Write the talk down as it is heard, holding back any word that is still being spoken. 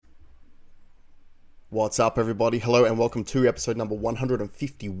What's up, everybody? Hello, and welcome to episode number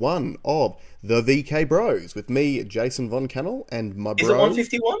 151 of the VK Bros with me, Jason Von Cannell, and my bro. Is it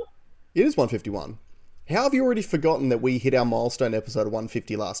 151? It is 151. How have you already forgotten that we hit our milestone episode of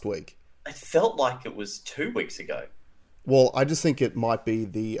 150 last week? It felt like it was 2 weeks ago. Well, I just think it might be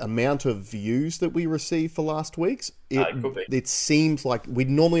the amount of views that we received for last week's. It could be. It seems like we'd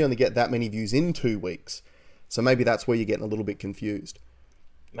normally only get that many views in 2 weeks. So maybe that's where you're getting a little bit confused.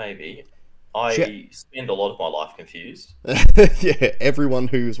 Maybe. I spend a lot of my life confused. Yeah, everyone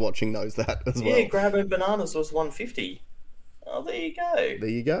who's watching knows that as well. Yeah, grabbing bananas was 150. Oh, there you go. There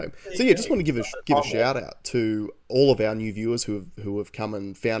you go. So yeah, just want to give a shout out to all of our new viewers who have come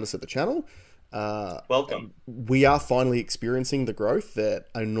and found us at the channel. Welcome. We are finally experiencing the growth that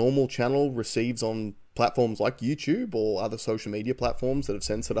a normal channel receives on platforms like YouTube or other social media platforms that have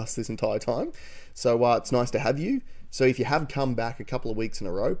censored us this entire time. So it's nice to have you. So if you have come back a couple of weeks in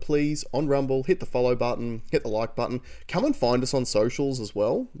a row, please, on Rumble, hit the follow button, hit the like button. Come and find us on socials as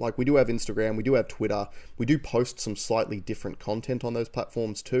well. Like, we do have Instagram, we do have Twitter. We do post some slightly different content on those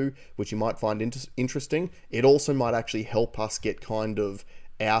platforms too, which you might find interesting. It also might actually help us get kind of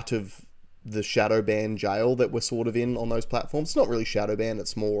out of the shadow ban jail that we're sort of in on those platforms. It's not really shadow ban,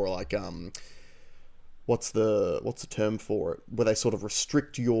 it's more like what's the term for it, where they sort of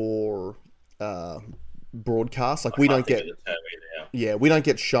restrict your broadcast. Like, we don't get we don't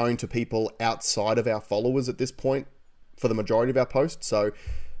get shown to people outside of our followers at this point for the majority of our posts. So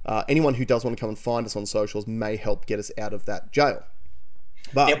anyone who does want to come and find us on socials may help get us out of that jail.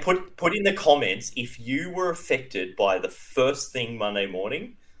 But now put in the comments if you were affected by the first thing Monday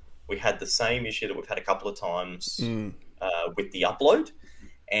morning. We had the same issue that we've had a couple of times with the upload,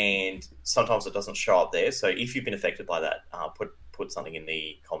 and sometimes it doesn't show up there. So if you've been affected by that, put something in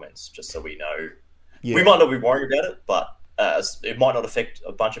the comments just so we know. Yeah. We might not be worried about it, but it might not affect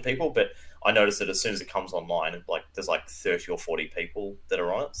a bunch of people. But I noticed that as soon as it comes online, there's like 30 or 40 people that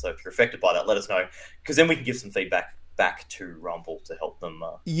are on it. So if you're affected by that, let us know, because then we can give some feedback back to Rumble to help them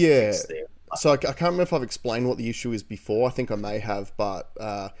fix their... So I can't remember if I've explained what the issue is before. I think I may have, but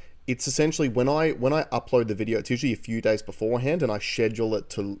it's essentially when I upload the video, it's usually a few days beforehand, and I schedule it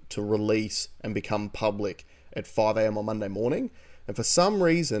to release and become public at 5 a.m. on Monday morning. And for some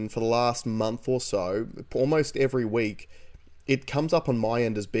reason, for the last month or so, almost every week, it comes up on my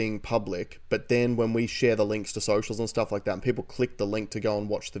end as being public, but then when we share the links to socials and stuff like that, and people click the link to go and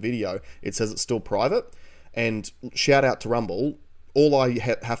watch the video, it says it's still private. And shout out to Rumble. All I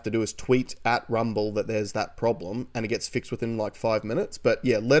have to do is tweet at Rumble that there's that problem, and it gets fixed within like 5 minutes. But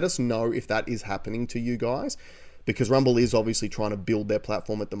yeah, let us know if that is happening to you guys, because Rumble is obviously trying to build their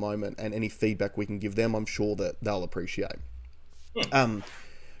platform at the moment, and any feedback we can give them, I'm sure that they'll appreciate.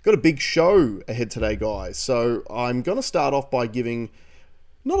 Got a big show ahead today, guys. So I'm going to start off by giving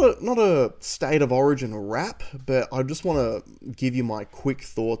not a State of Origin wrap, but I just want to give you my quick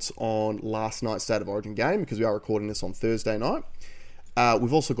thoughts on last night's State of Origin game, because we are recording this on Thursday night.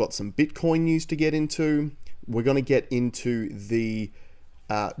 We've also got some Bitcoin news to get into. We're going to get into the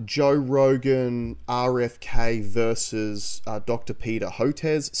Joe Rogan RFK versus Dr. Peter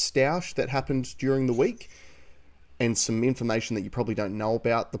Hotez stoush that happened during the week, and some information that you probably don't know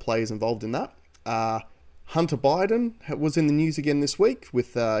about the players involved in that. Hunter Biden was in the news again this week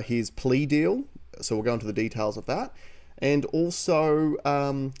with his plea deal, so we'll go into the details of that. And also,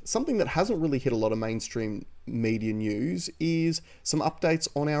 something that hasn't really hit a lot of mainstream media news is some updates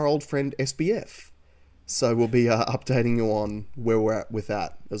on our old friend SBF. So we'll be updating you on where we're at with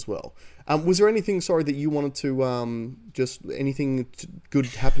that as well. Was there anything, that you wanted to, anything good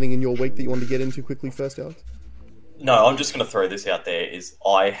happening in your week that you wanted to get into quickly first, Alex? No, I'm just going to throw this out there, is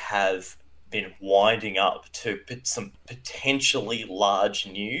I have been winding up to some potentially large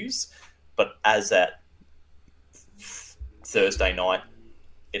news, but as at Thursday night,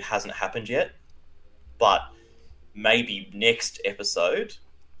 it hasn't happened yet. But maybe next episode,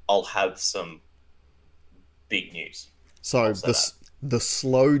 I'll have some big news. So the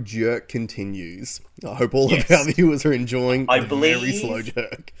slow jerk continues. I hope all of our viewers are enjoying the very slow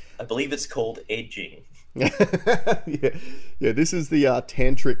jerk. I believe it's called edging. yeah, this is the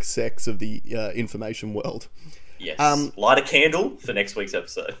tantric sex of the information world. Yes. Light a candle for next week's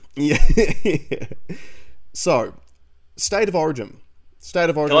episode. Yeah. So, State of Origin.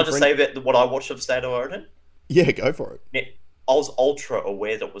 Can I just say about what I watched of State of Origin? Yeah, go for it. Yeah, I was ultra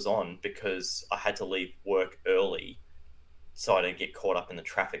aware that it was on because I had to leave work early so I didn't get caught up in the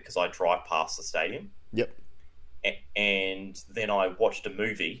traffic, because I drive past the stadium. Yep. And then I watched a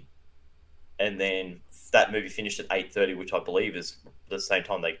movie, and then that movie finished at 8:30, which I believe is the same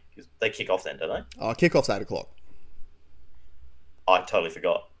time they kick off then, don't they? Kick-off's 8 o'clock. I totally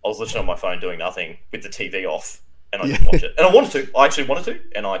forgot. I was literally on my phone doing nothing with the TV off, and I didn't watch it. And I wanted to. I actually wanted to,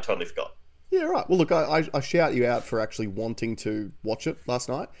 and I totally forgot. Yeah, right. Well, look, I shout you out for actually wanting to watch it last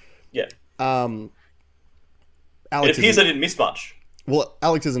night. Yeah. Alex it appears I didn't miss much. Well,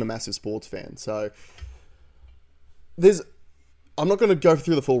 Alex isn't a massive sports fan, so I'm not going to go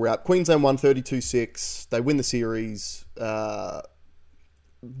through the full route. Queensland won 32-6. They win the series. The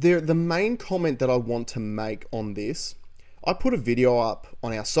main comment that I want to make on this, I put a video up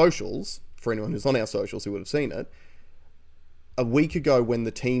on our socials, for anyone who's on our socials who would have seen it, a week ago when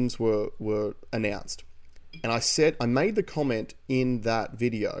the teams were announced. And I made the comment in that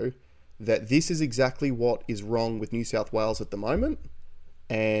video that this is exactly what is wrong with New South Wales at the moment,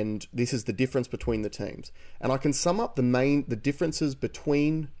 and this is the difference between the teams. And I can sum up the differences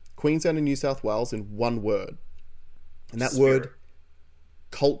between Queensland and New South Wales in one word. And that word,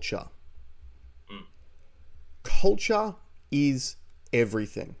 culture. Culture is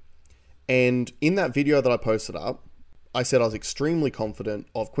everything. And in that video that I posted up, I said I was extremely confident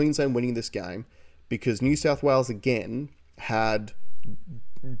of Queensland winning this game because New South Wales again had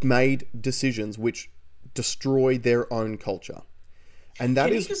made decisions which destroyed their own culture. And that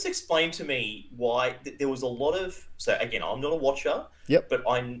Can you just explain to me why there was a lot of... So again, I'm not a watcher, Yep. but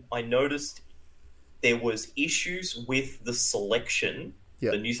I noticed there was issues with the selection,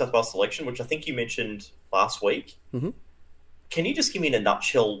 Yep. the New South Wales selection, which I think you mentioned last week. Mm-hmm. Can you just give me in a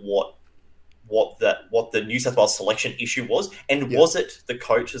nutshell what the New South Wales selection issue was, and was it the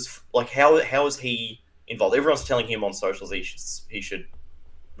coaches? Like, how is he involved? Everyone's telling him on socials he should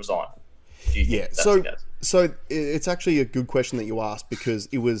resign. Do you think that's the case? So it's actually a good question that you asked because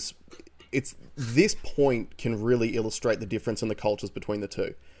it's this point can really illustrate the difference in the cultures between the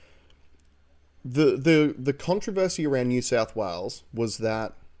two. The controversy around New South Wales was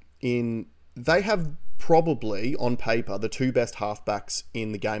that they have probably, on paper, the two best halfbacks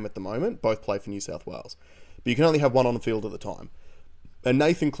in the game at the moment. Both play for New South Wales. But you can only have one on the field at the time. And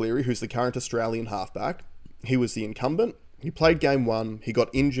Nathan Cleary, who's the current Australian halfback, he was the incumbent. He played game one. He got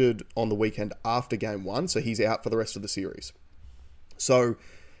injured on the weekend after game one, so he's out for the rest of the series. So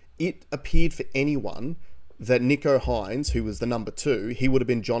it appeared for anyone that Nico Hines, who was the number 2, he would have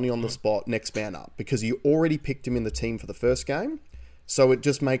been Johnny on the spot, next man up, because you already picked him in the team for the first game. So it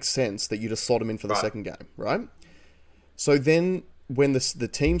just makes sense that you just slot him in for the second game, right? So then when the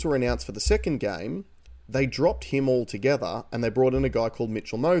teams were announced for the second game, they dropped him altogether and they brought in a guy called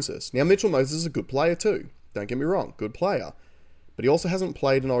Mitchell Moses. Now, Mitchell Moses is a good player too. Don't get me wrong, good player. But he also hasn't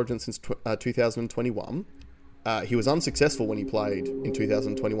played in Origin since 2021. He was unsuccessful when he played in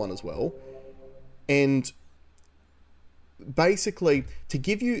 2021 as well. And basically, to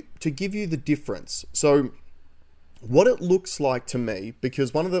give you the difference, so what it looks like to me,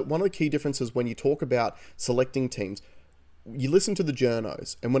 because one of the key differences when you talk about selecting teams, you listen to the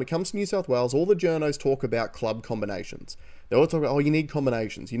journos, and when it comes to New South Wales, all the journos talk about club combinations. They all talk about, you need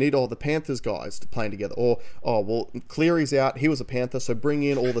combinations. You need all the Panthers guys to playing together. Or, Cleary's out, he was a Panther, so bring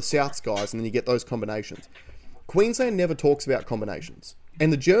in all the Souths guys, and then you get those combinations. Queensland never talks about combinations.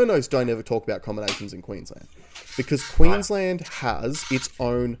 And the journos don't ever talk about combinations in Queensland. Because Queensland has its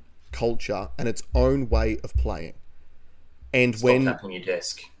own culture and its own way of playing. And Stop tapping your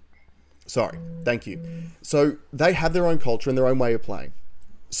desk. Sorry, thank you. So they have their own culture and their own way of playing.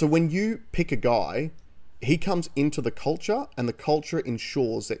 So when you pick a guy, he comes into the culture and the culture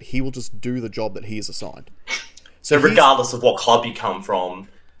ensures that he will just do the job that he is assigned. So regardless of what club you come from,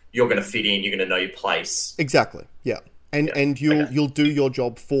 you're going to fit in, you're going to know your place. Exactly, yeah. And you'll do your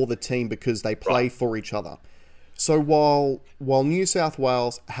job for the team because they play for each other. So while New South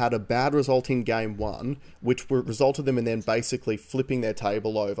Wales had a bad result in game one, which resulted them in then basically flipping their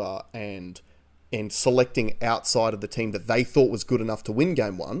table over and selecting outside of the team that they thought was good enough to win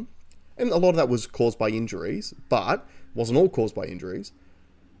game one, and a lot of that was caused by injuries, but wasn't all caused by injuries.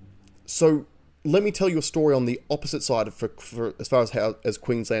 So let me tell you a story on the opposite side for as far as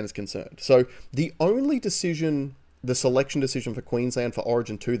Queensland is concerned. So the only decision, the selection decision for Queensland for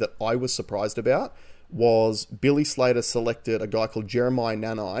Origin 2 that I was surprised about was Billy Slater selected a guy called Jeremiah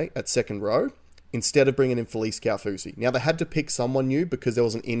Nanai at second row instead of bringing in Felice Kaufusi. Now, they had to pick someone new because there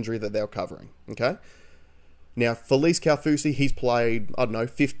was an injury that they were covering, okay? Now, Felice Kaufusi, he's played,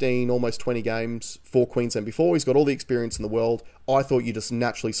 15, almost 20 games for Queensland before. He's got all the experience in the world. I thought you just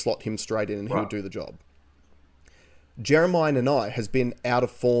naturally slot him straight in and he would do the job. Jeremiah Nanai has been out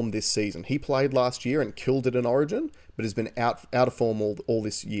of form this season. He played last year and killed it in Origin, but has been out of form all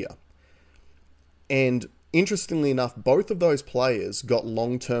this year. And interestingly enough, both of those players got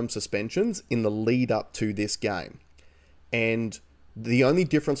long-term suspensions in the lead up to this game. And The only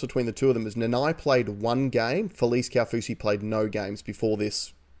difference between the two of them is Nanai played one game, Felice Kaufusi played no games before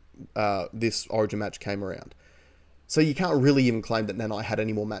this Origin match came around. So you can't really even claim that Nanai had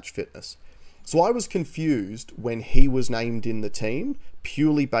any more match fitness. So I was confused when he was named in the team,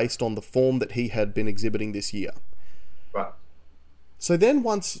 purely based on the form that he had been exhibiting this year. Right. So then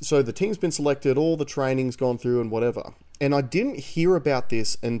so the team's been selected, all the training's gone through and whatever. And I didn't hear about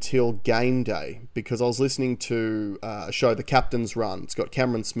this until game day, because I was listening to a show, The Captain's Run. It's got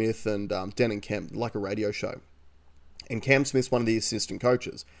Cameron Smith and Denon Kemp, like a radio show. And Cam Smith's one of the assistant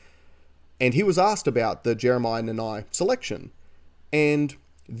coaches. And he was asked about the Jeremiah Nanai selection. And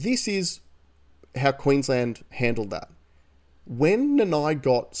this is how Queensland handled that. When Nanai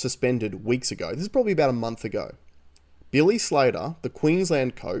got suspended weeks ago, this is probably about a month ago, Billy Slater, the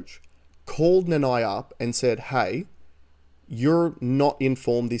Queensland coach, called Nanai up and said, hey, you're not in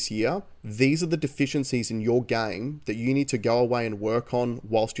form this year. These are the deficiencies in your game that you need to go away and work on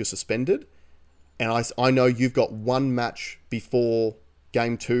whilst you're suspended. And I know you've got one match before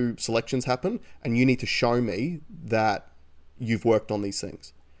Game 2 selections happen, and you need to show me that you've worked on these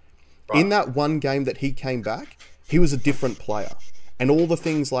things. Right. In that one game that he came back, he was a different player. And all the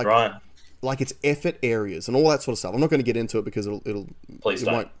things like... Right. Like its effort areas and all that sort of stuff. I'm not going to get into it because Please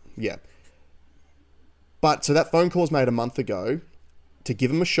don't. won't. Yeah. But so that phone call was made a month ago to give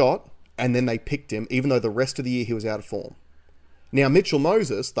him a shot, and then they picked him, even though the rest of the year he was out of form. Now, Mitchell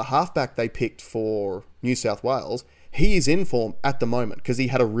Moses, the halfback they picked for New South Wales, he is in form at the moment because he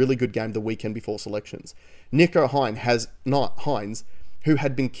had a really good game the weekend before selections. Nico Hines, who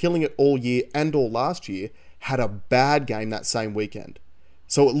had been killing it all year and all last year, had a bad game that same weekend.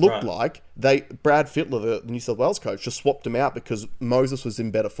 So it looked like Brad Fittler, the New South Wales coach, just swapped him out because Moses was in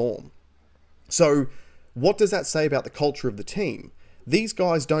better form. So what does that say about the culture of the team? These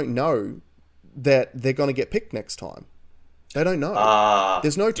guys don't know that they're going to get picked next time. They don't know.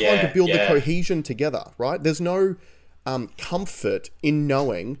 There's no time to build the cohesion together, right? There's no comfort in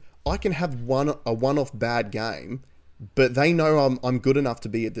knowing I can have a one-off bad game, but they know I'm good enough to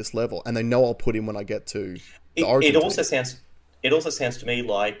be at this level, and they know I'll put in when I get to the Origin team. It also sounds to me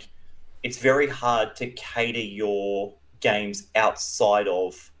like it's very hard to cater your games outside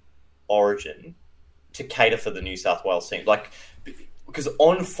of Origin to cater for the New South Wales team. Like, because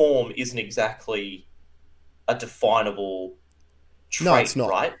on form isn't exactly a definable trait, no, it's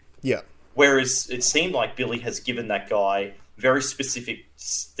not. Right? Yeah. Whereas it seemed like Billy has given that guy very specific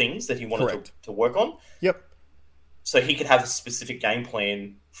things that he wanted to work on. Yep. So he could have a specific game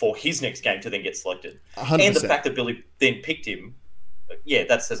plan for his next game to then get selected. 100%. And the fact that Billy then picked him,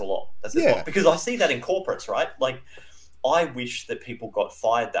 that says a lot. That says a lot. Because I see that in corporates, right? Like, I wish that people got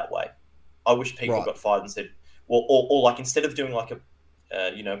fired that way. I wish people got fired and said, well, or like instead of doing like a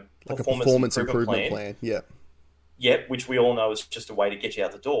performance improvement plan. Yeah, which we all know is just a way to get you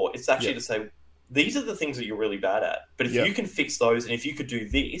out the door. It's actually to say, these are the things that you're really bad at. But if you can fix those, and if you could do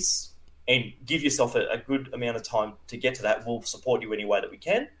this, and give yourself a good amount of time to get to that, we'll support you any way that we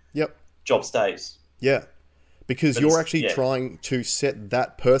can. Yep. Job stays. Yeah. Because you're actually trying to set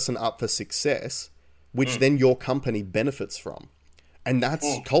that person up for success, which then your company benefits from. And that's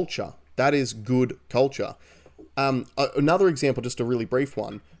culture. That is good culture. Another example, just a really brief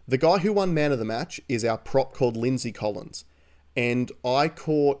one. The guy who won Man of the Match is our prop called Lindsay Collins. And I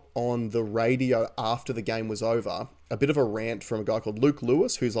caught on the radio after the game was over a bit of a rant from a guy called Luke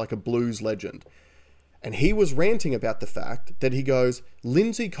Lewis, who's like a blues legend. And he was ranting about the fact that he goes,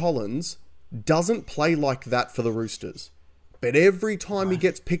 Lindsay Collins doesn't play like that for the Roosters. But every time he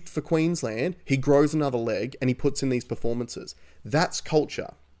gets picked for Queensland, he grows another leg and he puts in these performances. That's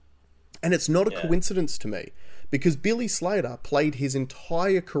culture. And it's not a coincidence to me, because Billy Slater played his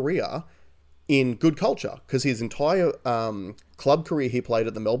entire career in good culture, because his entire club career he played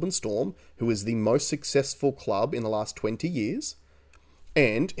at the Melbourne Storm, who is the most successful club in the last 20 years,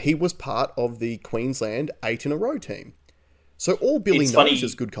 and he was part of the Queensland 8-in-a-row team. So all Billy knows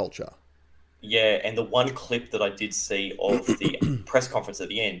is good culture. Yeah, and the one clip that I did see of the press conference at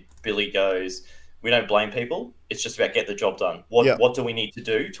the end, Billy goes, we don't blame people, it's just about get the job done. What do we need to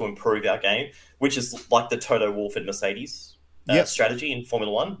do to improve our game? Which is like the Toto Wolff and Mercedes strategy in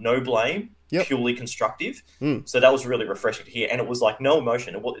Formula One. No blame, purely constructive. So that was really refreshing to hear. And it was like no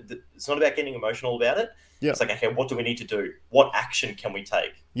emotion. It's not about getting emotional about it. It's like, okay, what do we need to do? What action can we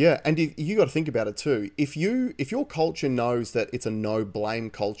take? Yeah, and you got to think about it too. If your culture knows that it's a no blame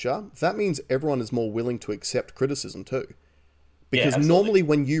culture, that means everyone is more willing to accept criticism too. Because normally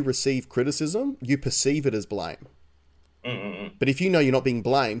when you receive criticism, you perceive it as blame. But if you know you're not being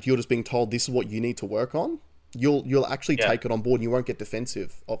blamed, you're just being told this is what you need to work on, you'll actually take it on board and you won't get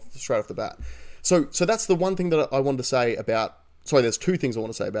defensive straight off the bat. So that's the one thing that I wanted to say about sorry, there's two things I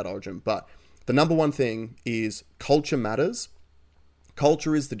want to say about Origin, but the number one thing is culture matters.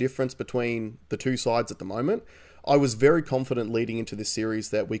 Culture is the difference between the two sides at the moment. I was very confident leading into this series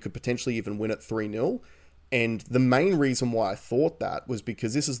that we could potentially even win it 3-0. And the main reason why I thought that was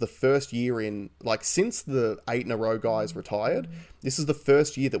because this is the first year in, like, since the 8 in a row guys retired, this is the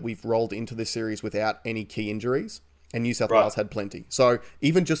first year that we've rolled into this series without any key injuries. And New South Wales had plenty. So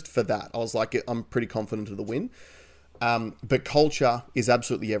even just for that, I was like, I'm pretty confident of the win. But culture is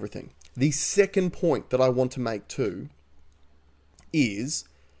absolutely everything. The second point that I want to make too is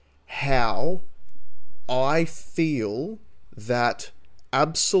how I feel that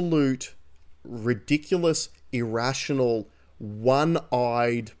absolute, ridiculous, irrational,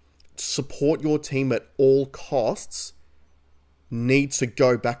 one-eyed, support your team at all costs needs to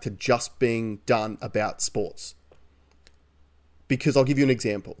go back to just being done about sports. Because I'll give you an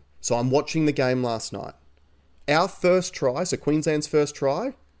example. So I'm watching the game last night. Our first try, so Queensland's first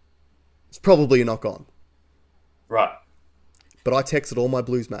try, it's probably a knock-on. Right. But I texted all my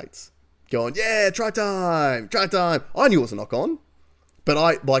Blues mates, going, yeah, try time. I knew it was a knock-on.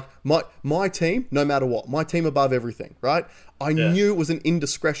 But my team, no matter what, my team above everything, right? I knew it was an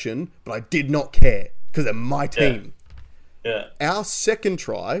indiscretion, but I did not care, because they're my team. Yeah. Our second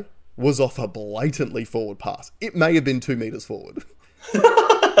try was off a blatantly forward pass. It may have been 2 meters forward.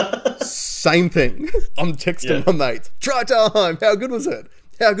 Same thing. I'm texting my mates, try time. How good was it?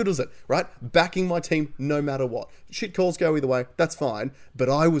 Right? Backing my team no matter what. Shit calls go either way. That's fine. But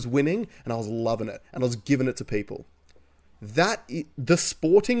I was winning and I was loving it. And I was giving it to people. The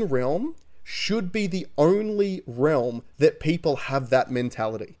sporting realm should be the only realm that people have that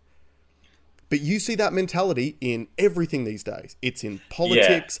mentality. But you see that mentality in everything these days. It's in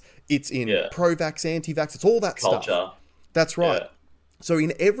politics. It's in pro-vax, anti-vax. It's all that culture stuff. That's right. Yeah. So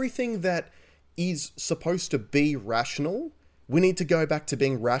in everything that is supposed to be rational, we need to go back to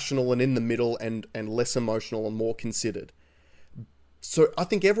being rational and in the middle and less emotional and more considered. So I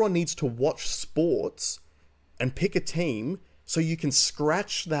think everyone needs to watch sports and pick a team so you can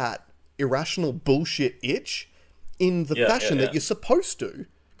scratch that irrational bullshit itch in the fashion that you're supposed to.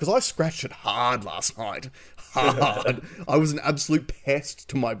 Because I scratched it hard last night. Hard. I was an absolute pest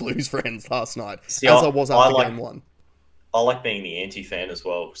to my Blues friends last night, I was after game one. I like being the anti-fan as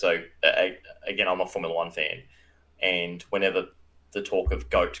well. So, again, I'm a Formula One fan. And whenever the talk of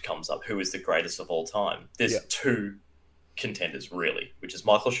GOAT comes up, who is the greatest of all time, there's two contenders, really, which is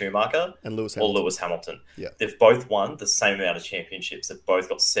Michael Schumacher and Lewis Hamilton. Yeah. They've both won the same amount of championships. They've both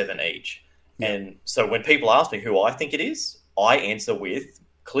got 7 each. Yeah. And so when people ask me who I think it is, I answer with,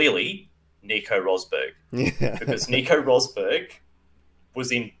 clearly, Nico Rosberg. Yeah. Because Nico Rosberg was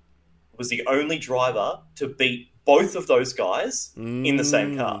the only driver to beat both of those guys in the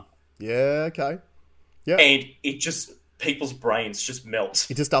same car. Yeah, okay. Yeah. And it just, people's brains just melt.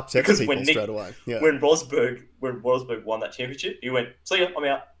 It just upsets people straight away. Yeah. When Rosberg won that championship, he went, see ya,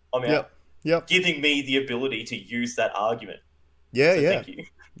 I'm out. Yep. Giving me the ability to use that argument. Yeah, so yeah. Thank you.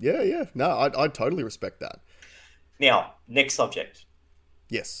 Yeah. No, I totally respect that. Now, next subject.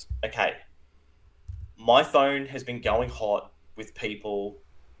 Yes. Okay. My phone has been going hot with people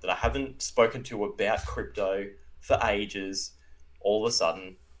that I haven't spoken to about crypto for ages, all of a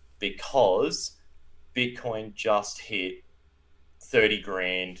sudden, because Bitcoin just hit 30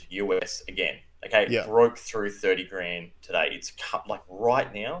 grand US again. Okay, it broke through 30 grand today. It's like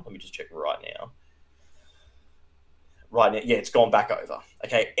right now. Let me just check right now. Right now, yeah, it's gone back over.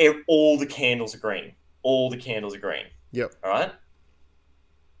 Okay, all the candles are green. Yep. All right.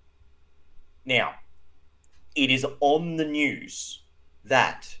 Now, it is on the news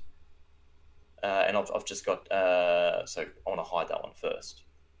that, and I've just got, so I want to hide that one first.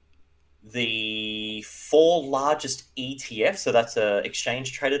 The 4 largest ETFs, so that's a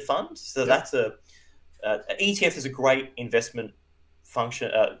exchange traded fund. So that's an ETF is a great investment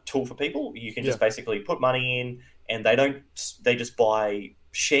function tool for people. You can just basically put money in, and they just buy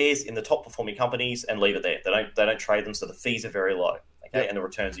shares in the top performing companies and leave it there. They don't trade them, so the fees are very low. Okay, and the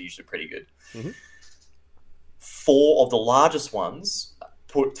returns are usually pretty good. Mm-hmm. 4 of the largest ones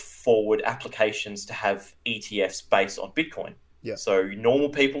put forward applications to have ETFs based on Bitcoin. Yeah. So normal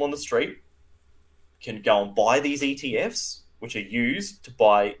people on the street can go and buy these ETFs, which are used to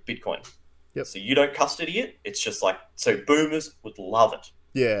buy Bitcoin. Yep. So you don't custody it. It's just like, so boomers would love it.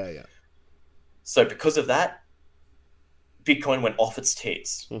 Yeah. So because of that, Bitcoin went off its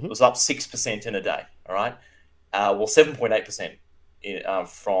tits. Mm-hmm. It was up 6% in a day. All right. 7.8%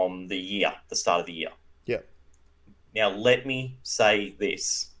 from the start of the year. Yeah. Now, let me say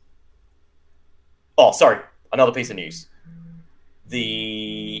this. Oh, sorry. Another piece of news.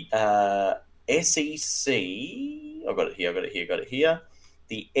 The SEC I've got it here, got it here.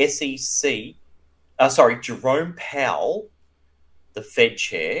 The SEC, Jerome Powell, the Fed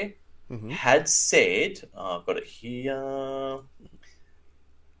chair, had said, I've got it here,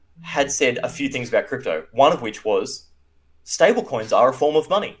 had said a few things about crypto, one of which was stablecoins are a form of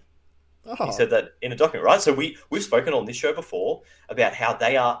money. Oh. He said that in a document, right? So we've spoken on this show before about how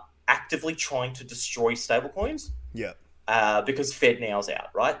they are actively trying to destroy stablecoins. Yeah. Because FedNow's out,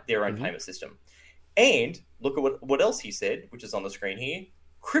 right? Their own payment system. And look at what else he said, which is on the screen here.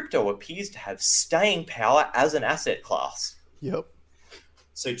 Crypto appears to have staying power as an asset class. Yep.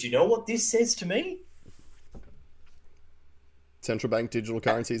 So do you know what this says to me? Central bank digital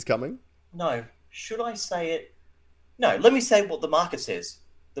currency is coming? No. Should I say it? No, let me say what the market says.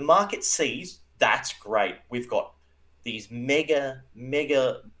 The market sees, that's great. We've got these mega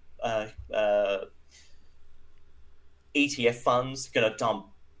ETF funds going to dump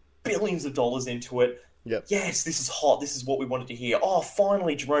billions of dollars into it. Yep. Yes, this is hot. This is what we wanted to hear. Oh,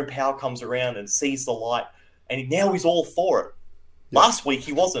 finally Jerome Powell comes around and sees the light, and now he's all for it. Yep. Last week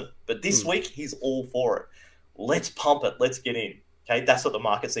he wasn't, but this week he's all for it. Let's pump it. Let's get in. Okay, that's what the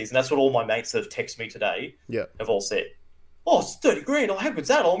market sees, and that's what all my mates that have texted me today have all said. Oh, it's 30 grand. Oh, how good's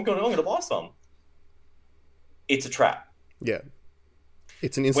that? Oh, I'm going to buy some. It's a trap. Yeah.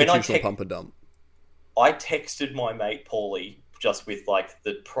 It's an institutional pump and dump. I texted my mate Paulie just with like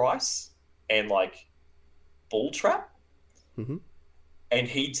the price and like bull trap. And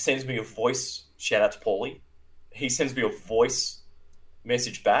he sends me a voice, shout out to Paulie. He sends me a voice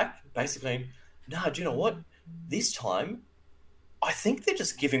message back, basically, nah, do you know what? This time, I think they're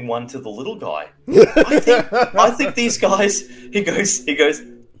just giving one to the little guy. I think these guys, he goes,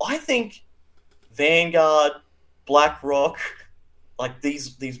 I think Vanguard, BlackRock, like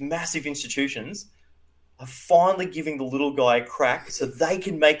these massive institutions are finally giving the little guy a crack so they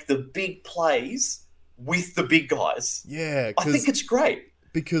can make the big plays with the big guys. Yeah. I think it's great.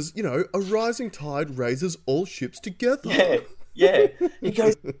 Because, a rising tide raises all ships together. Yeah. He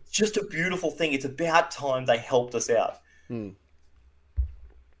goes, it's just a beautiful thing. It's about time they helped us out.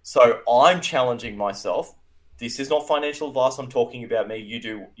 So I'm challenging myself. This is not financial advice. I'm talking about me. You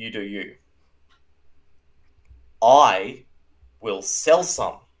do you. I will sell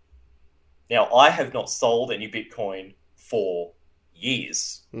some. Now, I have not sold any Bitcoin for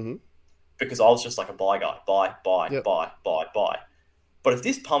years because I was just like a buy guy. Buy. But if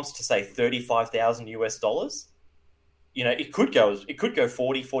this pumps to say $35,000 US, it could go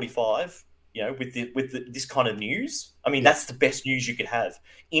 40, 45. With this kind of news, I mean, that's the best news you could have.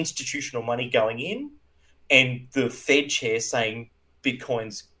 Institutional money going in, and the Fed chair saying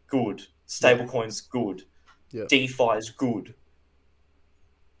Bitcoin's good, stablecoin's good, DeFi's good.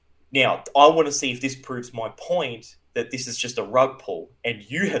 Now, I want to see if this proves my point that this is just a rug pull. And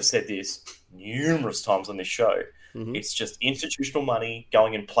you have said this numerous times on this show. It's just institutional money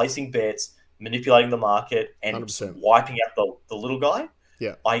going and placing bets, manipulating the market, and 100%. wiping out the little guy.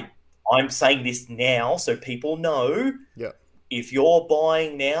 Yeah. I'm saying this now so people know. Yeah. If you're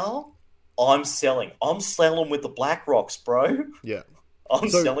buying now, I'm selling. I'm selling with the BlackRocks, bro. Yeah. I'm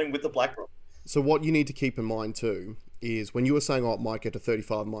selling with the BlackRock. So what you need to keep in mind too is when you were saying, it might get to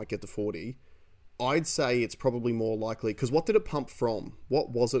 35, might get to 40, I'd say it's probably more likely, because what did it pump from? What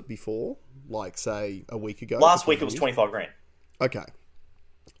was it before? Like, say, a week ago? Last week it was 25 grand. Okay.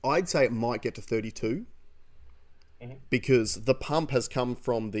 I'd say it might get to 32. Because the pump has come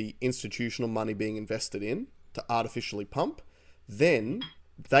from the institutional money being invested in to artificially pump. Then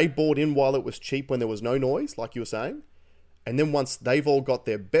they bought in while it was cheap when there was no noise, like you were saying. And then once they've all got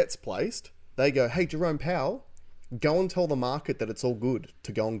their bets placed, they go, hey, Jerome Powell, go and tell the market that it's all good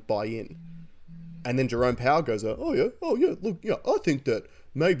to go and buy in. And then Jerome Powell goes, oh yeah, look, yeah, I think that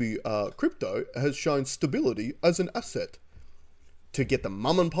maybe crypto has shown stability as an asset. To get the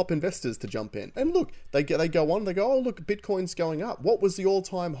mum and pop investors to jump in. And look, they go on, they go, oh, look, Bitcoin's going up. What was the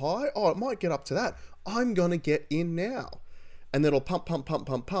all-time high? Oh, it might get up to that. I'm going to get in now. And then it'll pump.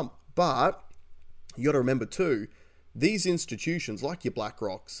 But you got to remember too, these institutions like your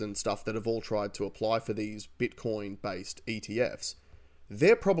BlackRocks and stuff that have all tried to apply for these Bitcoin-based ETFs,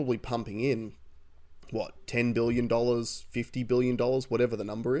 they're probably pumping in, $10 billion, $50 billion, whatever the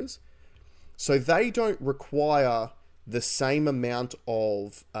number is. So they don't require the same amount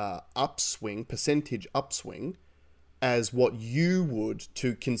of percentage upswing as what you would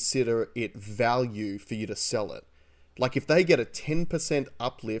to consider it value for you to sell it. Like if they get a 10%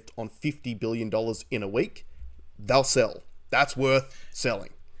 uplift on $50 billion in a week, they'll sell. That's worth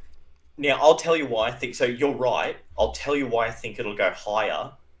selling. Now, I'll tell you why I think, so you're right, I'll tell you why I think it'll go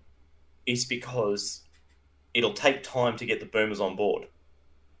higher is because it'll take time to get the boomers on board.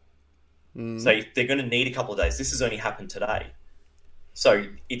 So they're going to need a couple of days. This has only happened today. So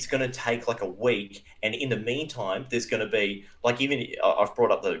it's going to take like a week. And in the meantime, there's going to be, like, even I've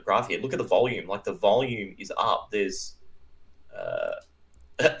brought up the graph here. Look at the volume. Like, the volume is up. There's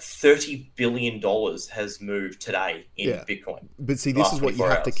 $30 billion has moved today in Bitcoin. But see, this is what you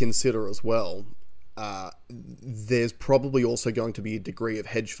have to consider as well. There's probably also going to be a degree of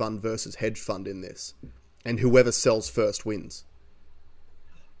hedge fund versus hedge fund in this. And whoever sells first wins.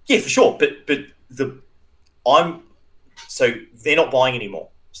 Yeah, for sure. So they're not buying anymore.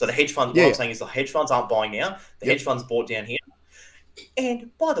 So the hedge fund, what I'm saying is the hedge funds aren't buying now. The hedge funds bought down here.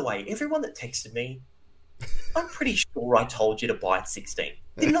 And by the way, everyone that texted me, I'm pretty sure I told you to buy at 16.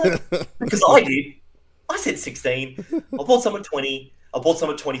 Didn't I? Because I did. I said 16. I bought some at 20. I bought some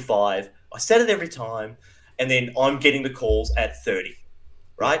at 25. I said it every time. And then I'm getting the calls at 30.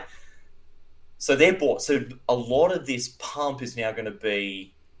 Right? So they're bought. So a lot of this pump is now going to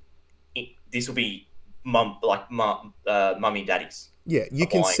be, this will be mummy and daddies. Yeah, you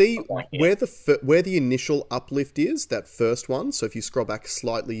can see where the initial uplift is, that first one. So if you scroll back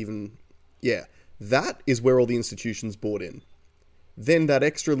slightly even, that is where all the institutions bought in. Then that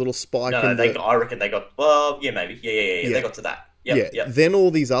extra little spike. I reckon they got, maybe. Yeah. They got to that. Yep. Then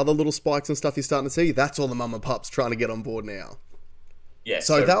all these other little spikes and stuff you're starting to see, that's all the mum and pups trying to get on board now. Yeah.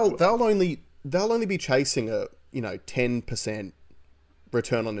 So they'll only be chasing a 10%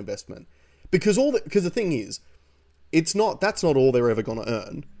 return on investment. Because the thing is, that's not all they're ever going to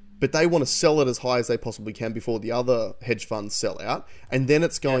earn, but they want to sell it as high as they possibly can before the other hedge funds sell out, and then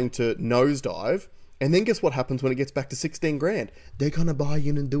it's going to nosedive, and then guess what happens when it gets back to 16 grand? They're going to buy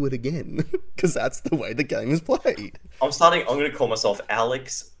in and do it again, because that's the way the game is played. I'm going to call myself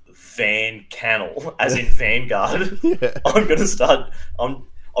Alex Van Cannel, as in Vanguard. I'm going to start, I'm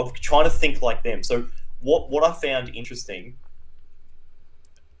trying to think like them. So what I found interesting,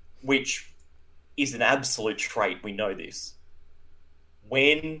 which is an absolute trait, we know this.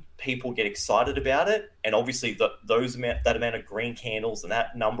 When people get excited about it, and obviously that amount of green candles and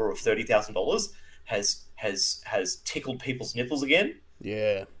that number of $30,000 has tickled people's nipples again.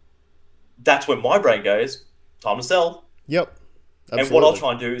 Yeah, that's when my brain goes, time to sell. Yep, absolutely. And what I'll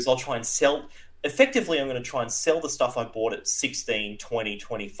try and do is I'll try and sell. Effectively, I'm going to try and sell the stuff I bought at 16, 20,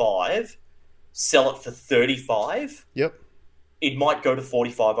 25, sell it for 35. Yep. It might go to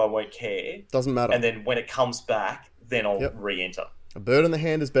 45, I won't care. Doesn't matter. And then when it comes back, then I'll re-enter. A bird in the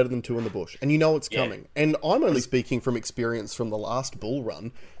hand is better than two in the bush. And you know it's coming. And I'm only speaking from experience from the last bull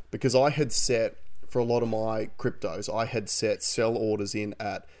run, because I had set, for a lot of my cryptos, I had set sell orders in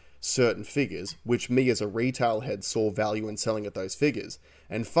at certain figures, which me as a retail head saw value in selling at those figures.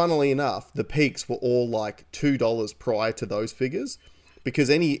 And funnily enough, the peaks were all like $2 prior to those figures.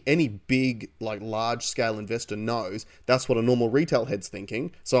 Because any big, like, large-scale investor knows that's what a normal retail head's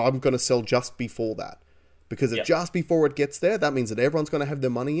thinking. So I'm going to sell just before that. Because just before it gets there, that means that everyone's going to have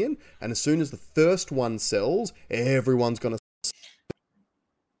their money in. And as soon as the first one sells, everyone's going to...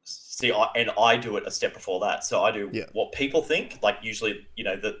 See, I do it a step before that. So I do what people think, like usually,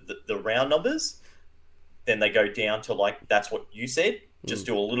 the round numbers. Then they go down to, like, that's what you said. Just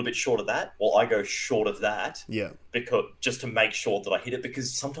do a little bit short of that. Well, I go short of that. Yeah. Because just to make sure that I hit it.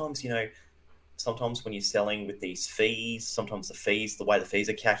 Because sometimes, when you're selling with these fees, sometimes the way the fees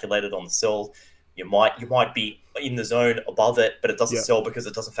are calculated on the sell, you might be in the zone above it, but it doesn't sell because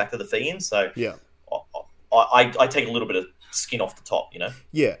it doesn't factor the fee in. So I take a little bit of skin off the top,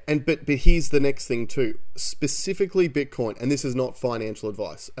 Yeah, but here's the next thing too. Specifically Bitcoin, and this is not financial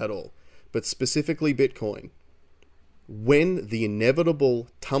advice at all, but specifically Bitcoin. When the inevitable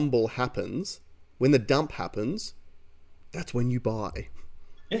tumble happens, when the dump happens, that's when you buy.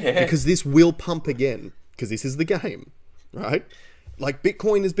 Yeah. Because this will pump again, because this is the game, right? Like,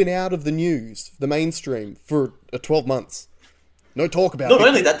 Bitcoin has been out of the news, the mainstream, for 12 months. No talk about it. Not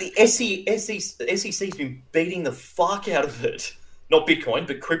only that, the SEC's been beating the fuck out of it. Not Bitcoin,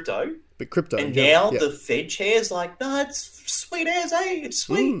 but crypto. And now the Fed chair's like, no, it's sweet as, it's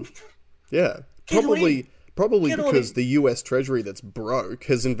sweet. Yeah. Probably because the US Treasury that's broke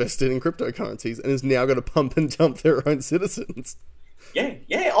has invested in cryptocurrencies and is now going to pump and dump their own citizens. Yeah.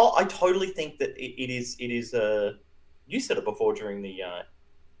 I totally think that it is. You said it before during the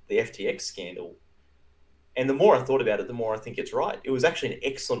FTX scandal, and the more I thought about it, the more I think it's right. It was actually an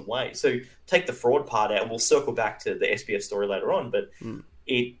excellent way. So take the fraud part out, and we'll circle back to the SBF story later on. But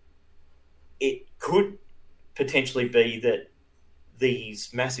it could potentially be that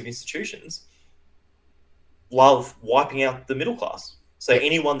these massive institutions love wiping out the middle class. So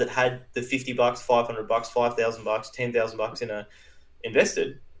anyone that had the $50, $500, $5,000, $10,000 in a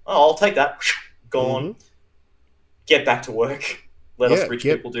invested, I'll take that. Gone. Get back to work. let us rich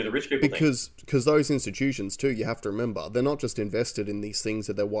people do the rich people thing. Because those institutions too, you have to remember, they're not just invested in these things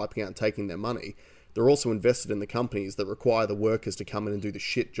that they're wiping out and taking their money. They're also invested in the companies that require the workers to come in and do the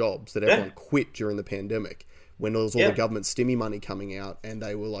shit jobs that everyone quit during the pandemic, when there was all the government stimmy money coming out, and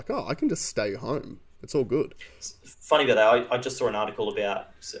they were like, oh, I can just stay home. It's all good. It's funny about that. I just saw an article about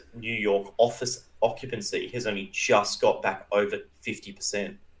New York office occupancy has only just got back over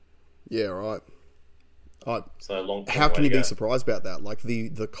 50%. Yeah, right. So long. How can you be surprised about that? Like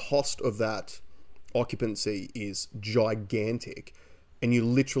the cost of that occupancy is gigantic, and you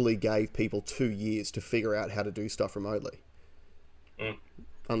literally gave people 2 years to figure out how to do stuff remotely.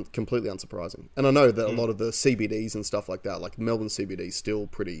 Completely unsurprising. And I know that a lot of the CBDs and stuff like that, like Melbourne CBD, is still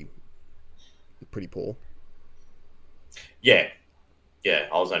pretty poor. Yeah. I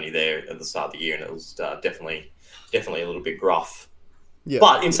was only there at the start of the year, and it was definitely a little bit gruff. Yeah.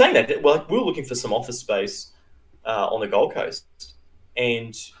 But in saying that, well, we were looking for some office space on the Gold Coast,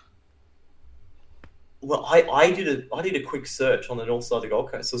 and well, I did a quick search on the north side of the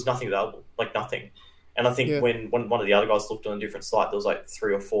Gold Coast. There was nothing available, like nothing. And I think when one of the other guys looked on a different site, there was like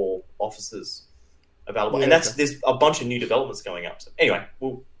 3 or 4 offices available, and there's a bunch of new developments going up. So anyway,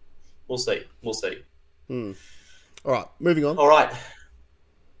 we'll see. All right, moving on. All right,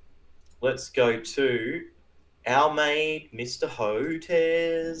 let's go to our mate, Mr.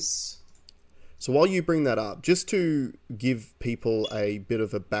 Hotez. So while you bring that up, just to give people a bit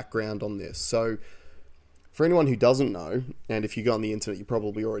of a background on this. So for anyone who doesn't know, and if you go on the internet, you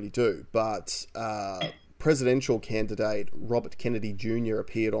probably already do, but presidential candidate Robert Kennedy Jr.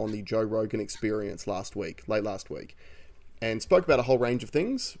 appeared on the Joe Rogan Experience late last week, and spoke about a whole range of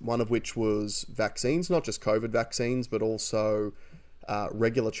things, one of which was vaccines, not just COVID vaccines, but also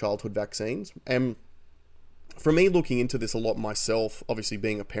regular childhood vaccines. And for me, looking into this a lot myself, obviously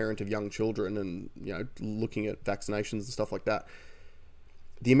being a parent of young children and, you know, looking at vaccinations and stuff like that,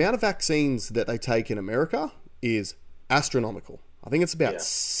 the amount of vaccines that they take in America is astronomical. I think it's about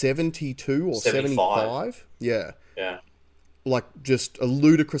 72 or 75. Yeah. Like just a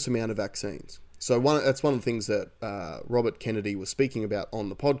ludicrous amount of vaccines. So that's one of the things that Robert Kennedy was speaking about on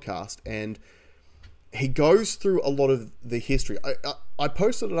the podcast, and he goes through a lot of the history. I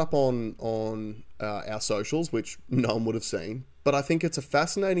posted it up on our socials, which no one would have seen, but I think it's a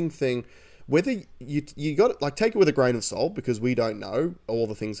fascinating thing. Whether you got it, like, take it with a grain of salt, because we don't know all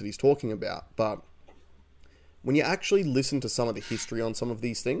the things that he's talking about, but when you actually listen to some of the history on some of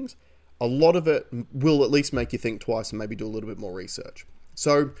these things, a lot of it will at least make you think twice and maybe do a little bit more research.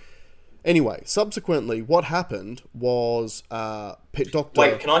 So anyway, subsequently, what happened was Dr.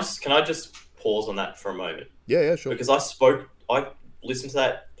 Wait, can I just pause on that for a moment? Yeah, sure. Because I listened to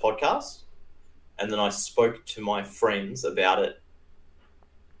that podcast, and then I spoke to my friends about it.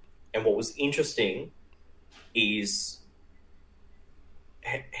 And what was interesting is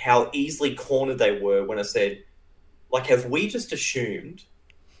how easily cornered they were when I said, like, have we just assumed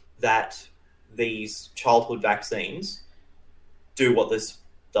that these childhood vaccines do what they're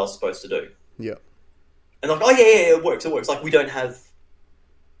supposed to do? Yeah. And like, oh yeah, it works. Like, we don't have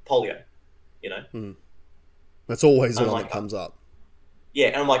polio, you know? That's always the one that comes up. Yeah,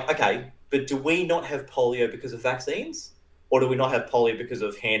 and I'm like, okay, but do we not have polio because of vaccines? Or do we not have polio because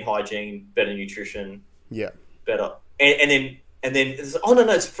of hand hygiene, better nutrition? Yeah. Better. And then it's, oh, no,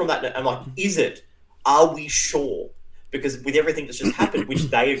 it's from that. I'm like, is it? Are we sure? Because with everything that's just happened, which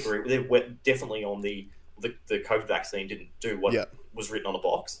they agree, they were definitely on the COVID vaccine didn't do what was written on the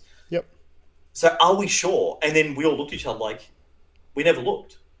box. Yep. So are we sure? And then we all looked at each other like, we never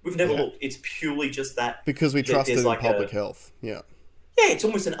looked. We've never looked. It's purely just that. Because we trusted in public health. Yeah. Yeah, it's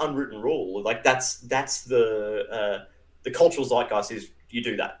almost an unwritten rule. Like, that's the cultural zeitgeist is you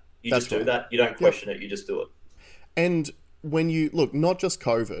do that. You just do that. You don't question it. You just do it. And when you look, not just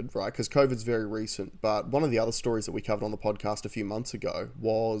COVID, right? Because COVID's very recent, but one of the other stories that we covered on the podcast a few months ago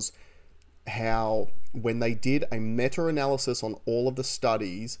was how when they did a meta-analysis on all of the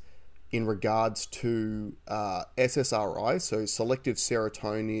studies in regards to SSRI, so selective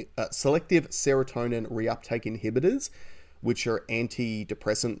serotonin reuptake inhibitors, which are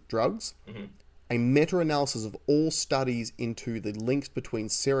antidepressant drugs. A meta-analysis of all studies into the links between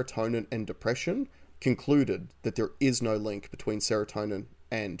serotonin and depression concluded that there is no link between serotonin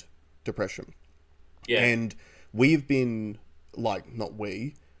and depression. Yeah. And we've been, like, not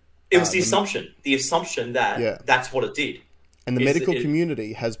we. It was the assumption that that's what it did. And the medical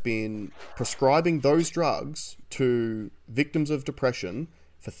community has been prescribing those drugs to victims of depression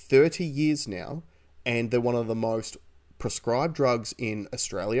for 30 years now, and they're one of the most prescribed drugs in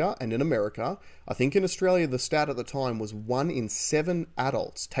Australia and in America. I think in Australia, the stat at the time was 1 in 7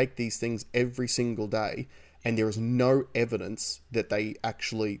 adults take these things every single day, and there is no evidence that they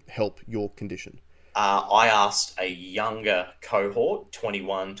actually help your condition. I asked a younger cohort,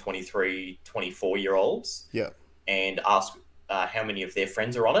 21, 23, 24-year-olds, and asked how many of their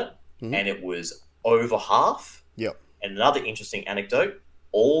friends are on it, and it was over half. Yep. And another interesting anecdote,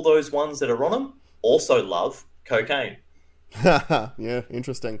 all those ones that are on them also love cocaine. Yeah,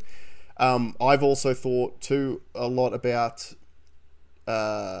 interesting. I've also thought too a lot about,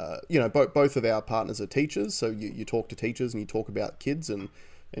 both of our partners are teachers, so you talk to teachers and you talk about kids and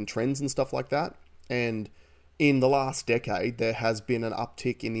trends and stuff like that. And in the last decade, there has been an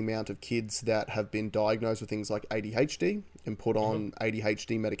uptick in the amount of kids that have been diagnosed with things like ADHD and put on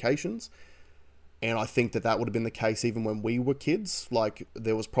ADHD medications. And I think that would have been the case even when we were kids. Like,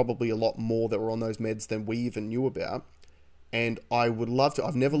 there was probably a lot more that were on those meds than we even knew about. And I would love to,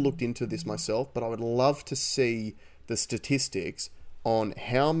 I've never looked into this myself, but I would love to see the statistics on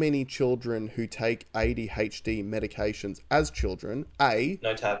how many children who take ADHD medications as children, A,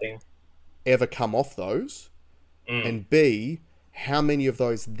 no tapping, ever come off those, and B, how many of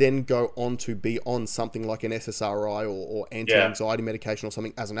those then go on to be on something like an SSRI or anti-anxiety medication or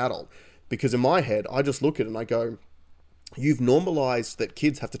something as an adult. Because in my head, I just look at it and I go, you've normalized that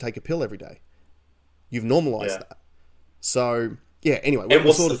kids have to take a pill every day. You've normalized that. So, yeah, anyway. And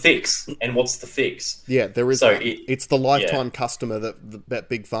what's the fix? Yeah, there is. So it's the lifetime customer that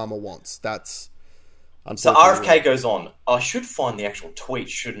Big Pharma wants. That's... So RFK goes on. I should find the actual tweet,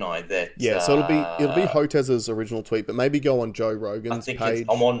 shouldn't I? So it'll be Hotez's original tweet, but maybe go on Joe Rogan's page.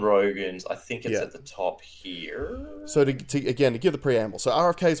 I'm on Rogan's. I think it's at the top here. So to give the preamble. So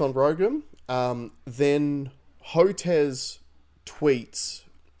RFK's on Rogan. Then Hotez tweets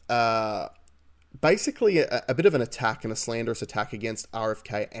basically a bit of an attack and a slanderous attack against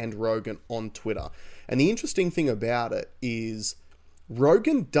RFK and Rogan on Twitter. And the interesting thing about it is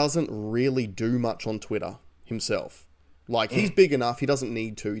Rogan doesn't really do much on Twitter himself. Like, he's big enough, he doesn't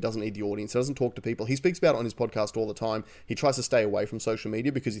need to, he doesn't need the audience, he doesn't talk to people. He speaks about it on his podcast all the time. He tries to stay away from social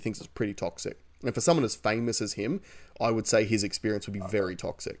media because he thinks it's pretty toxic. And for someone as famous as him, I would say his experience would be very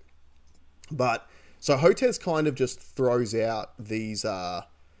toxic. But, so Hotez kind of just throws out these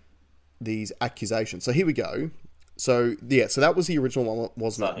accusations. So here we go. So that was the original one,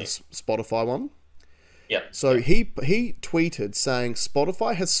 wasn't it? The Spotify one. Yeah. So he tweeted saying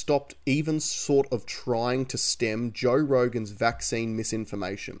Spotify has stopped even sort of trying to stem Joe Rogan's vaccine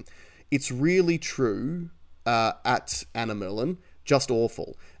misinformation. It's really true, at Anna Merlin, just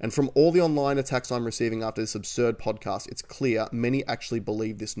awful. And from all the online attacks I'm receiving after this absurd podcast, it's clear many actually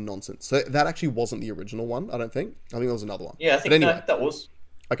believe this nonsense. So that actually wasn't the original one, I don't think. I think there was another one. Yeah, I think anyway, that was.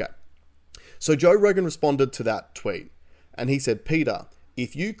 Okay. So Joe Rogan responded to that tweet, and he said, Peter,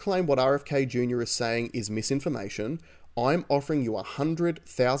 if you claim what RFK Jr. is saying is misinformation, I'm offering you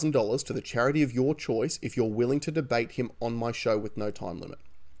 $100,000 to the charity of your choice if you're willing to debate him on my show with no time limit.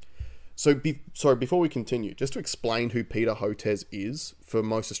 So, before we continue, just to explain who Peter Hotez is for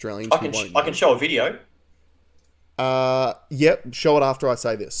most Australians who won't know. I can show a video. Yep, show it after I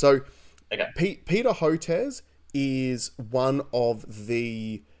say this. So, okay. Peter Hotez is one of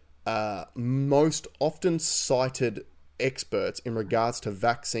the most often cited experts in regards to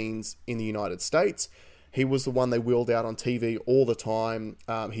vaccines in the United States. He was the one they wheeled out on TV all the time.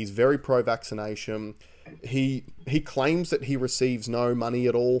 He's very pro-vaccination. He claims that he receives no money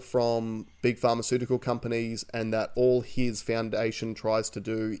at all from big pharmaceutical companies, and that all his foundation tries to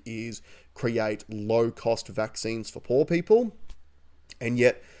do is create low-cost vaccines for poor people. And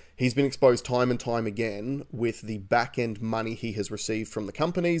yet he's been exposed time and time again with the back-end money he has received from the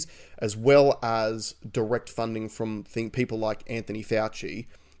companies, as well as direct funding from people like Anthony Fauci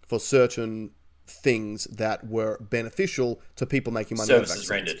for certain things that were beneficial to people making money. Services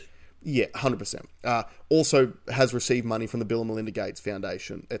rendered. Yeah, 100%. Also has received money from the Bill and Melinda Gates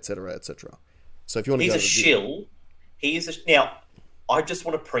Foundation, etc., etc. So if you want to He's a shill. Now, I just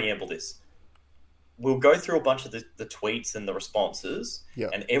want to preamble this. We'll go through a bunch of the tweets and the responses,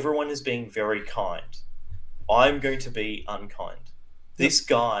 and everyone is being very kind. I'm going to be unkind. This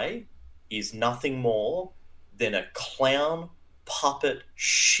guy is nothing more than a clown puppet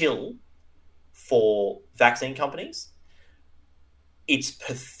shill for vaccine companies. It's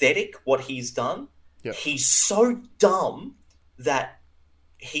pathetic what he's done. Yep. He's so dumb that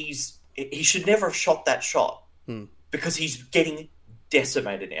he should never have shot that shot because he's getting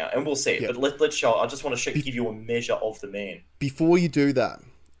decimated now, and we'll see it. But let's show. I just want to give you a measure of the man. Before you do that,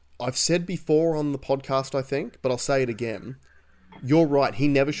 I've said before on the podcast, I think, but I'll say it again. You're right. He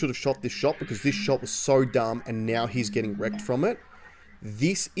never should have shot this shot because this shot was so dumb, and now he's getting wrecked from it.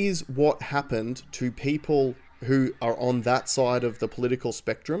 This is what happened to people who are on that side of the political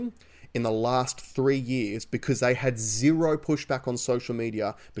spectrum in the last 3 years because they had zero pushback on social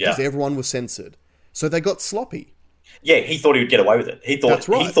media because everyone was censored. So they got sloppy. Yeah, he thought he would get away with it. He thought That's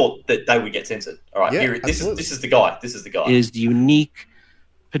right. He thought that they would get censored. All right, Yeah, this is the guy. This is the guy. Is the unique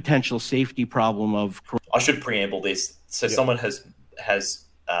potential safety problem of. I should preamble this. So someone has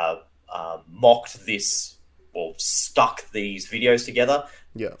mocked this or stuck these videos together.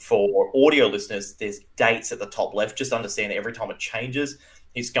 Yeah. For audio listeners, there's dates at the top left. Just understand that every time it changes,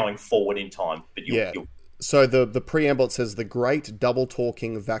 it's going forward in time. But you'll... So the preamble, it says the great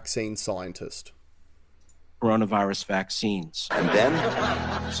double-talking vaccine scientist. Coronavirus vaccines. And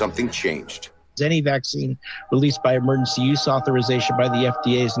then something changed. Any vaccine released by emergency use authorization by the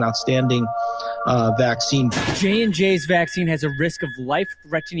FDA is an outstanding vaccine. J&J's vaccine has a risk of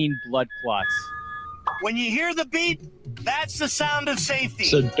life-threatening blood clots. When you hear the beep, that's the sound of safety.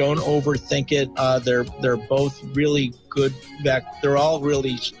 So don't overthink it. They're both really good. They're all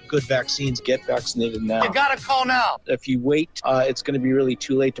really good vaccines. Get vaccinated now. You gotta call now. If you wait, it's going to be really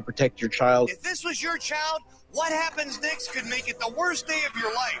too late to protect your child. If this was your child, what happens next could make it the worst day of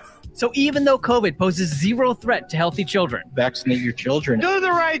your life. So even though COVID poses zero threat to healthy children, Vaccinate your children. Do the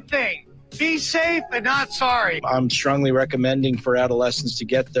right thing. Be safe and not sorry. I'm strongly recommending for adolescents to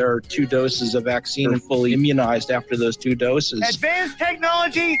get their 2 doses of vaccine and fully immunized after those 2 doses. Advanced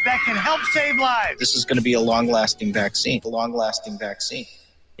technology that can help save lives. This is going to be a long-lasting vaccine. A long-lasting vaccine.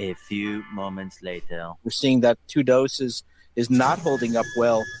 A few moments later. We're seeing that 2 doses is not holding up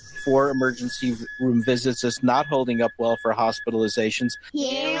well for emergency room visits. It's not holding up well for hospitalizations.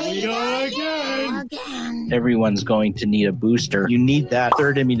 Here we go again. Everyone's going to need a booster. You need that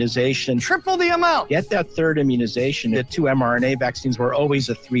 3rd immunization. Triple the amount. Get that 3rd immunization. The 2 mRNA vaccines were always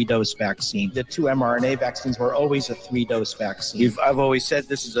a 3-dose vaccine. The 2 mRNA vaccines were always a 3-dose vaccine. I've always said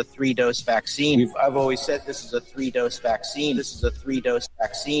this is a 3-dose vaccine. I've always said this is a 3-dose vaccine. This is a 3-dose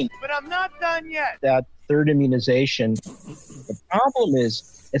vaccine. But I'm not done yet. That 3rd immunization. The problem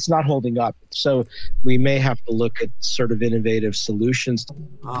is it's not holding up. So we may have to look at sort of innovative solutions.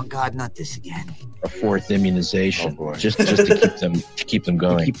 Oh God, not this again. A 4th immunization, just to keep them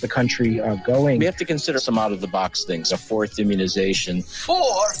going, to keep the country going. We have to consider some out of the box things. A 4th immunization. A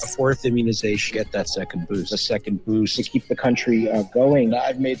 4th immunization. Get that 2nd boost. A 2nd boost to keep the country going.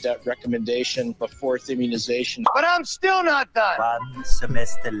 I've made that recommendation. A 4th immunization. But I'm still not done. 1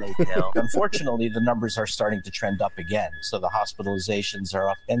 semester later. Unfortunately, the numbers are starting to trend up again. So the hospitalizations are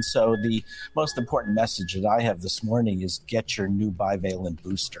up. And so the most important message that I have this morning is get your new bivalent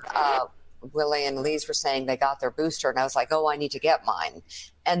booster. Willie and Lise were saying they got their booster, and I was like, oh, I need to get mine.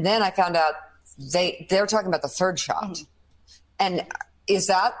 And then I found out they're talking about the 3rd shot. And is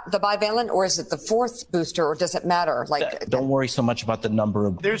that the bivalent, or is it the 4th booster, or does it matter? Don't worry so much about the number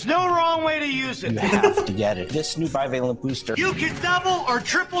of. There's no wrong way to use it. You have to get it. This new bivalent booster. You can double or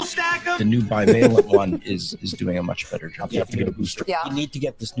triple stack them. The new bivalent one is doing a much better job. You have to get a booster. Yeah. You need to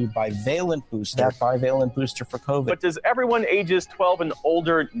get this new bivalent booster. That bivalent booster for COVID. But does everyone ages 12 and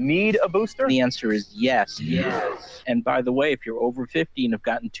older need a booster? The answer is yes. Yes. And by the way, if you're over 50 and have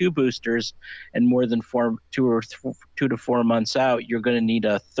gotten 2 boosters and more than 2 to 4 months out, you're going to need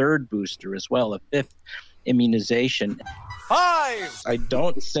a 3rd booster as well, a 5th immunization. 5. I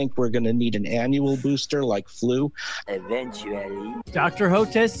don't think we're going to need an annual booster like flu. Eventually. Dr.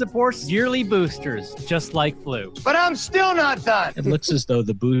 Hotez supports yearly boosters, just like flu. But I'm still not done. It looks as though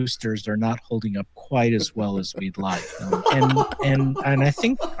the boosters are not holding up quite as well as we'd like. And I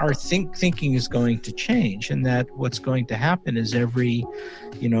think our thinking is going to change, and that what's going to happen is every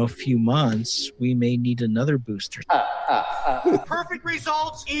few months we may need another booster. Perfect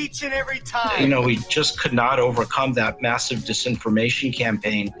results each and every time. We just could not overcome that massive disinformation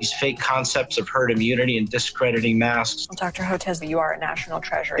campaign, these fake concepts of herd immunity and discrediting masks. Dr. Hotez, you are a national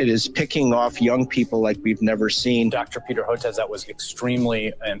treasure. It is picking off young people like we've never seen. Dr. Peter Hotez, that was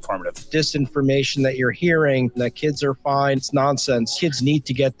extremely informative. Disinformation that you're hearing, that kids are fine, it's nonsense. Kids need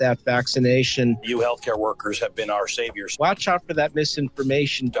to get that vaccination. You healthcare workers have been our saviors. Watch out for that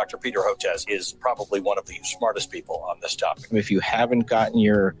misinformation. Dr. Peter Hotez is probably one of the smartest people on this topic. If you haven't gotten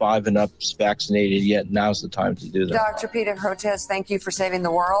your 5 and up vaccinated yet, now's the time to do that. Dr. Peter Hotez, thank you for saving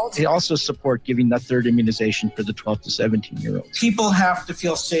the world. They also support giving that 3rd immunization for the 12 to 17-year-olds. People have to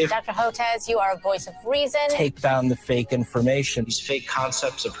feel safe. Dr. Hotez, you are a voice of reason. Take down the fake information. These fake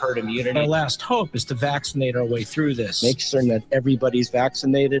concepts of herd immunity. Our last hope is to vaccinate our way through this. Make certain that everybody's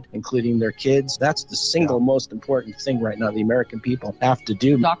vaccinated, including their kids. That's the single most important thing right now the American people have to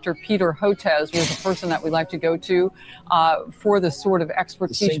do. Dr. Peter Hotez was a person that we like to go to for the sort of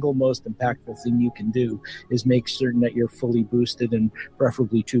expertise. The single most impactful thing you can do is make certain that you're fully boosted and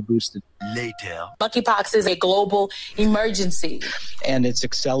preferably 2 boosted. Later. Monkeypox is a global emergency. And it's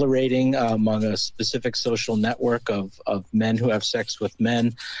accelerating among a specific social network of men who have sex with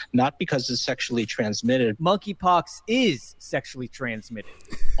men, not because it's sexually transmitted. Monkeypox is sexually transmitted,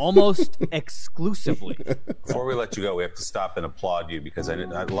 almost exclusively. Before we let you go, we have to stop and applaud you because a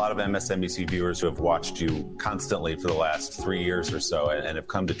lot of MSNBC viewers who have watched you constantly for the last 3 years or so and have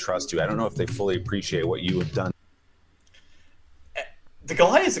come to trust you. I don't know if they fully appreciate what you have done. The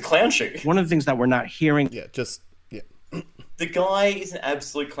guy is a clown shoe. One of the things that we're not hearing. The guy is an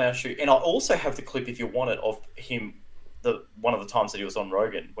absolute clown shoe. And I also have the clip, if you want it, of him, one of the times that he was on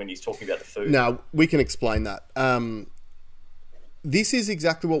Rogan when he's talking about the food. Now, we can explain that. This is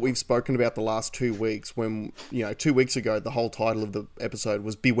exactly what we've spoken about the last 2 weeks when, 2 weeks ago, the whole title of the episode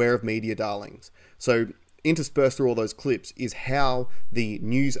was Beware of Media Darlings. So interspersed through all those clips is how the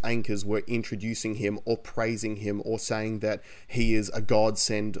news anchors were introducing him or praising him or saying that he is a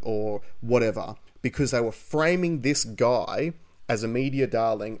godsend or whatever, because they were framing this guy as a media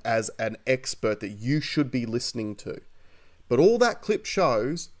darling, as an expert that you should be listening to. But all that clip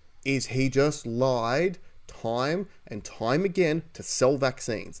shows is he just lied time and time again to sell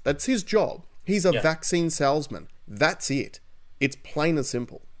vaccines. That's his job. He's a vaccine salesman. That's it. It's plain and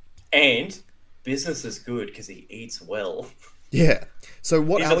simple. And business is good because he eats well. Yeah. So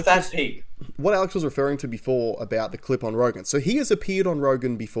what He's Alex a fat pig. What Alex was referring to before about the clip on Rogan. So he has appeared on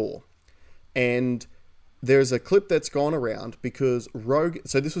Rogan before, and there's a clip that's gone around because Rogan.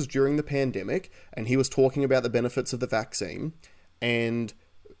 So this was during the pandemic, and he was talking about the benefits of the vaccine, and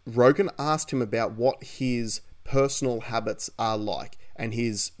Rogan asked him about what his personal habits are like and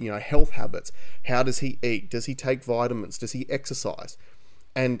his, health habits. How does he eat? Does he take vitamins? Does he exercise?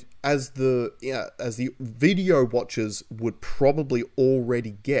 And as the video watchers would probably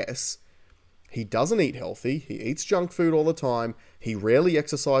already guess, he doesn't eat healthy. He eats junk food all the time. He rarely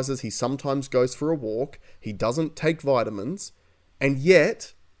exercises. He sometimes goes for a walk. He doesn't take vitamins. And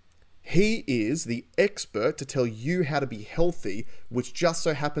yet, he is the expert to tell you how to be healthy, which just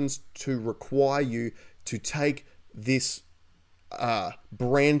so happens to require you to take this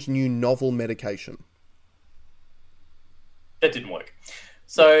brand new novel medication. That didn't work.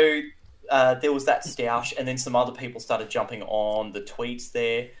 So there was that stoush, and then some other people started jumping on the tweets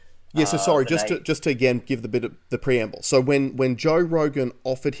there. Yeah, so sorry, just to again give the bit of the preamble. So when Joe Rogan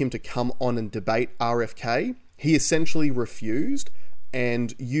offered him to come on and debate RFK, he essentially refused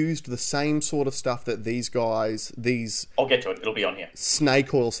and used the same sort of stuff that these guys, I'll get to it. It'll be on here.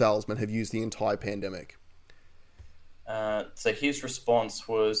 Snake oil salesmen have used the entire pandemic. So his response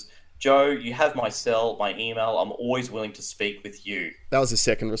was, Joe, you have my cell, my email. I'm always willing to speak with you. That was his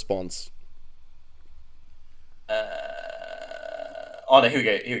second response. No,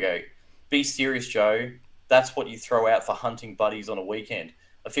 here we go. Be serious, Joe. That's what you throw out for hunting buddies on a weekend.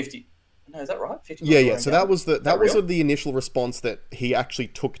 No, is that right? Yeah. So that was the initial response that he actually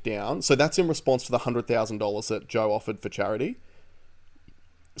took down. So that's in response to the $100,000 that Joe offered for charity.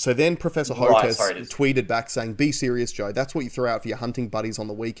 So then Professor Hotez tweeted back saying, be serious, Joe. That's what you throw out for your hunting buddies on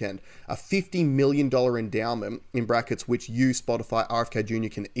the weekend. A $50 million endowment, in brackets, which you, Spotify, RFK Jr.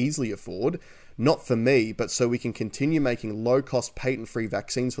 can easily afford. Not for me, but so we can continue making low-cost, patent-free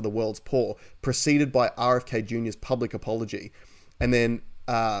vaccines for the world's poor, preceded by RFK Jr.'s public apology. And then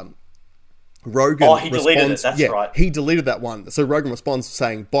Rogan he deleted it, that's right. He deleted that one. So Rogan responds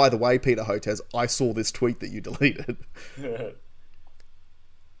saying, by the way, Peter Hotez, I saw this tweet that you deleted.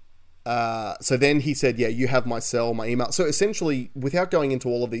 So then he said, you have my cell, my email. So essentially, without going into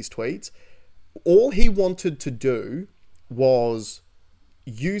all of these tweets, all he wanted to do was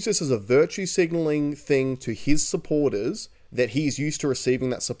use this as a virtue signaling thing to his supporters that he's used to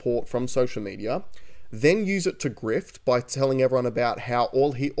receiving that support from social media, then use it to grift by telling everyone about how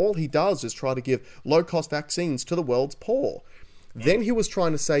all he does is try to give low-cost vaccines to the world's poor. Then he was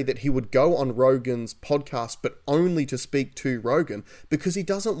trying to say that he would go on Rogan's podcast, but only to speak to Rogan, because he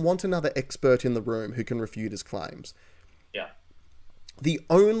doesn't want another expert in the room who can refute his claims. Yeah.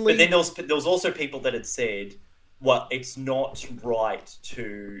 But then there was also people that had said, well, it's not right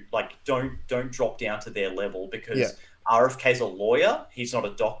to, don't drop down to their level because RFK's a lawyer, he's not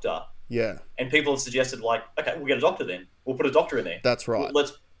a doctor. Yeah. And people have suggested, okay, we'll get a doctor then. We'll put a doctor in there. That's right.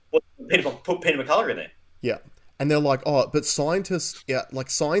 Let's put Peter McCullough in there. Yeah. And they're like, but scientists,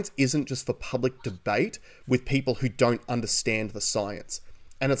 science isn't just for public debate with people who don't understand the science.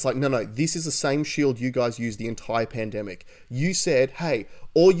 And it's like, no, this is the same shield you guys used the entire pandemic. You said, hey,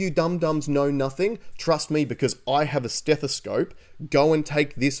 all you dum-dums know nothing. Trust me, because I have a stethoscope. Go and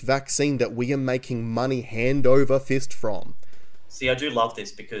take this vaccine that we are making money hand over fist from. See, I do love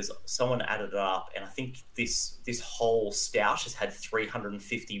this because someone added it up, and I think this whole stoush has had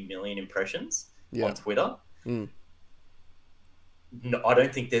 350 million impressions on Twitter. Mm. No, I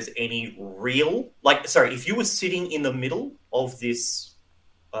don't think there's any real if you were sitting in the middle of this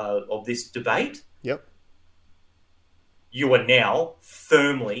debate, yep, you are now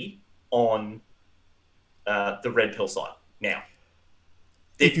firmly on the red pill side. Now,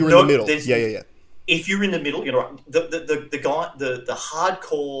 if you're in the middle, yeah. If you're in the middle, you know, the guy, the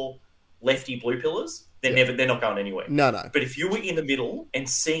hardcore lefty blue pillars, they're not going anywhere. No. But if you were in the middle and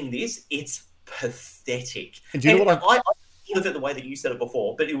seeing this, it's pathetic. And do you know what I thought of it the way that you said it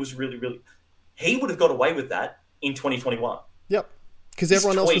before, but it was really, really. He would have got away with that in 2021. Yep, because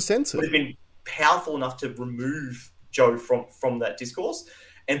everyone else was censored. Would have been powerful enough to remove Joe from that discourse,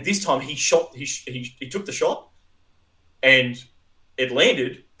 and this time he took the shot, and it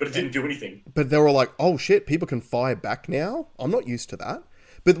landed, but it didn't do anything. But they were like, "Oh shit, people can fire back now." I'm not used to that.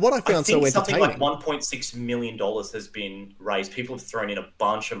 But what I found so entertaining, something like $1.6 million has been raised. People have thrown in a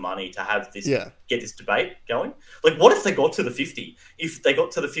bunch of money to have this get this debate going. Like, what if they got to the 50? If they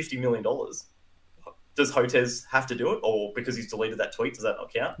got to the $50 million, does Hotez have to do it, or because he's deleted that tweet, does that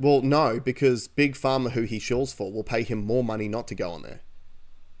not count? Well, no, because Big Pharma, who he shills for, will pay him more money not to go on there.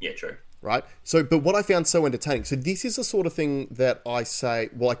 Yeah, true. Right? So, but what I found so entertaining, so this is the sort of thing that I say,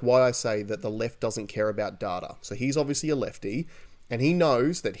 why I say that the left doesn't care about data. So he's obviously a lefty, and he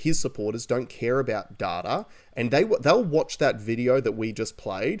knows that his supporters don't care about data, and they'll watch that video that we just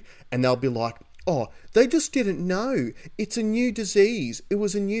played, and they'll be like, oh, they just didn't know. It's a new disease. It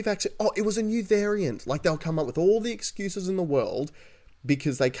was a new vaccine. Oh, it was a new variant. Like, they'll come up with all the excuses in the world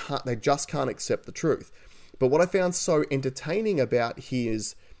because they just can't accept the truth. But what I found so entertaining about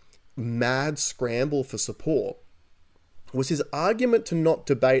his mad scramble for support was his argument to not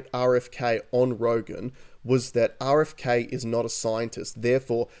debate RFK on Rogan was that RFK is not a scientist.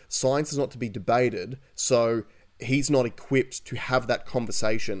 Therefore, science is not to be debated. So he's not equipped to have that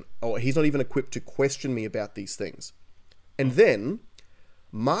conversation, or he's not even equipped to question me about these things. And then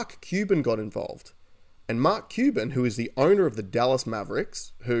Mark Cuban got involved. And Mark Cuban, who is the owner of the Dallas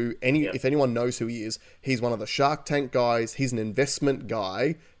Mavericks, who if anyone knows who he is, he's one of the Shark Tank guys. He's an investment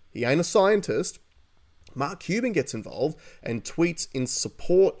guy. He ain't a scientist. Mark Cuban gets involved and tweets in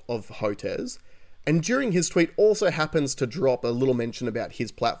support of Hotez. And during his tweet also happens to drop a little mention about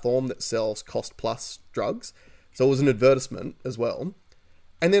his platform that sells cost-plus drugs. So it was an advertisement as well.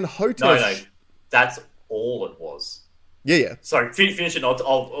 And then Hotez... No, that's all it was. Yeah. Sorry, finish it. I'll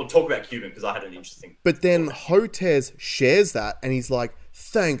talk about Cuban because I had an interesting... But then Hotez shares that and he's like,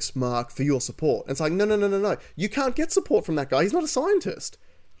 thanks, Mark, for your support. And it's like, no. You can't get support from that guy. He's not a scientist.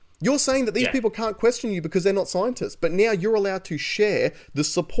 You're saying that these people can't question you because they're not scientists, but now you're allowed to share the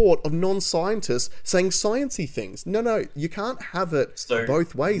support of non-scientists saying sciencey things. No, you can't have it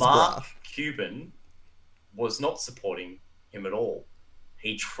both ways, Mark bruh. Cuban was not supporting him at all.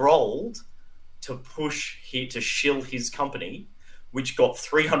 He trolled to shill his company, which got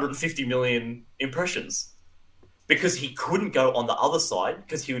 350 million impressions because he couldn't go on the other side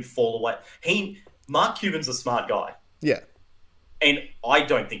because he would fall away. Mark Cuban's a smart guy. Yeah. And I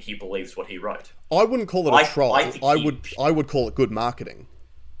don't think he believes what he wrote. I wouldn't call it a troll. I would call it good marketing.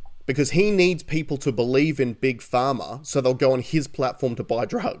 Because he needs people to believe in Big Pharma, so they'll go on his platform to buy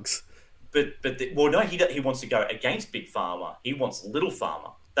drugs. He wants to go against Big Pharma. He wants Little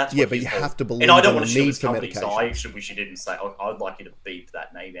Pharma. That's but you have to believe in the need his for company, medication. so I actually wish he didn't say, I'd like you to beep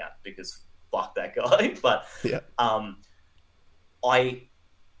that name out because fuck that guy. But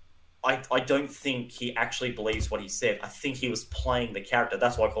I don't think he actually believes what he said. I think he was playing the character.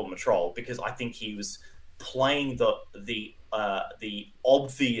 That's why I call him a troll, because I think he was playing the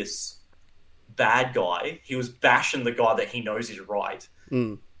obvious bad guy. He was bashing the guy that he knows is right.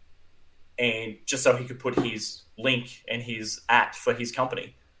 Mm. And just so he could put his link and his for his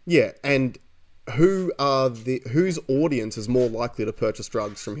company. Yeah, and whose audience is more likely to purchase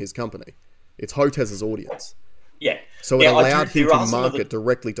drugs from his company? It's Hotez's audience. Yeah. So it allowed him to market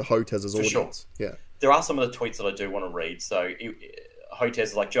directly to Hotez's audience. Sure. Yeah. There are some of the tweets that I do want to read. So Hotez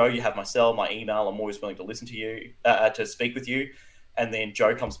is like, Joe, you have my cell, my email. I'm always willing to listen to you, to speak with you. And then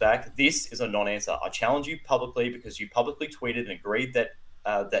Joe comes back. This is a non-answer. I challenge you publicly because you publicly tweeted and agreed that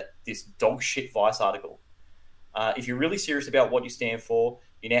this dog shit Vice article. If you're really serious about what you stand for,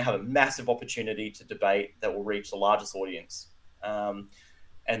 you now have a massive opportunity to debate that will reach the largest audience.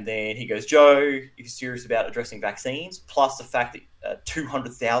 And then he goes, Joe, if you're serious about addressing vaccines, plus the fact that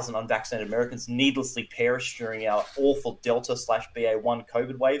 200,000 unvaccinated Americans needlessly perished during our awful Delta/BA1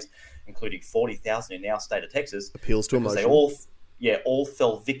 COVID waves, including 40,000 in our state of Texas. Appeals to emotion. They all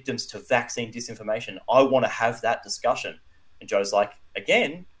fell victims to vaccine disinformation. I want to have that discussion. And Joe's like,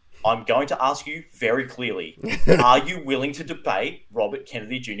 again, I'm going to ask you very clearly, are you willing to debate Robert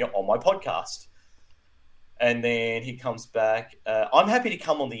Kennedy Jr. on my podcast? And then he comes back, I'm happy to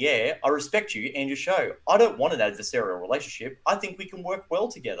come on the air. I respect you and your show. I don't want an adversarial relationship. I think we can work well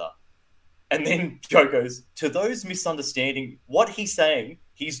together. And then Joe goes, to those misunderstanding what he's saying,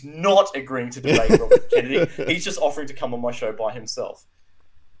 he's not agreeing to debate Robert Kennedy. He's just offering to come on my show by himself.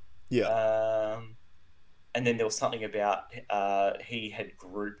 Yeah. And then there was something about he had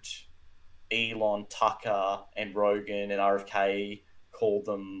grouped Elon, Tucker, and Rogan and RFK, called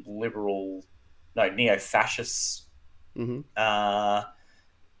them neo-fascists. Mm-hmm.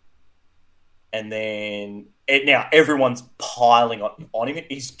 And then now everyone's piling on him.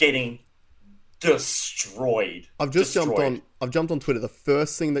 He's getting destroyed. I've jumped on Twitter. The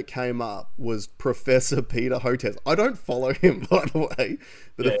first thing that came up was Professor Peter Hotez. I don't follow him, by the way,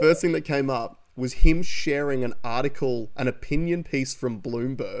 but the first thing that came up was him sharing an article, an opinion piece from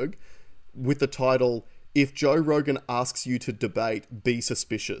Bloomberg with the title, "If Joe Rogan asks you to debate, be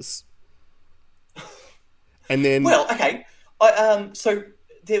suspicious." And then, well, okay, so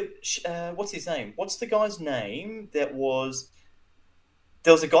there, what's his name? What's the guy's name? There was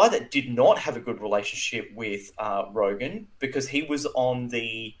a guy that did not have a good relationship with Rogan because he was on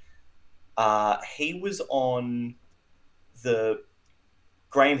the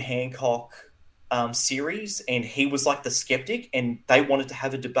Graham Hancock series, and he was like the skeptic, and they wanted to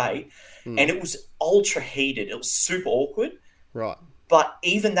have a debate, and it was ultra heated. It was super awkward. Right. But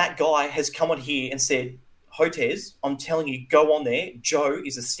even that guy has come on here and said, Hotez, I'm telling you, go on there. Joe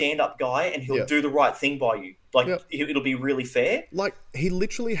is a stand-up guy, and he'll do the right thing by you. It'll be really fair. Like, he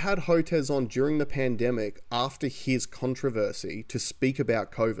literally had Hotez on during the pandemic after his controversy to speak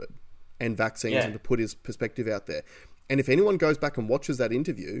about COVID and vaccines and to put his perspective out there. And if anyone goes back and watches that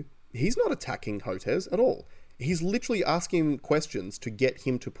interview, he's not attacking Hotez at all. He's literally asking him questions to get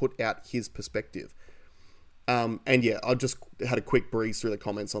him to put out his perspective. And yeah, I just had a quick breeze through the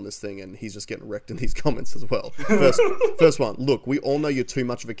comments on this thing, and he's just getting wrecked in these comments as well. First one, look, we all know you're too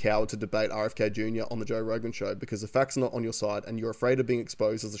much of a coward to debate RFK Jr. on the Joe Rogan show because the facts are not on your side, and you're afraid of being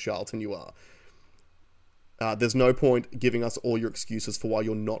exposed as a charlatan you are. There's no point giving us all your excuses for why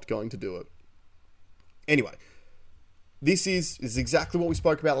you're not going to do it. Anyway, this is exactly what we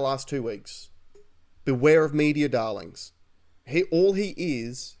spoke about the last 2 weeks. Beware of media darlings. All he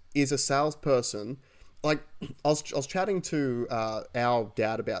is a salesperson. Like, I was chatting to our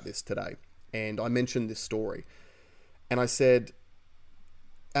dad about this today, and I mentioned this story. And I said,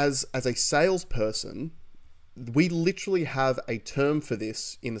 as a salesperson, we literally have a term for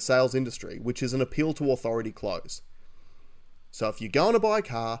this in the sales industry, which is an appeal to authority close. So if you're going to buy a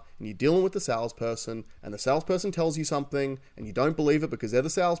car and you're dealing with the salesperson, and the salesperson tells you something and you don't believe it because they're the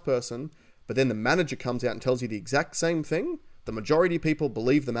salesperson, but then the manager comes out and tells you the exact same thing, the majority of people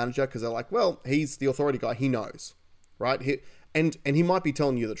believe the manager because they're like, well, he's the authority guy, he knows, right? And he might be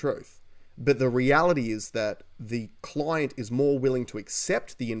telling you the truth. But the reality is that the client is more willing to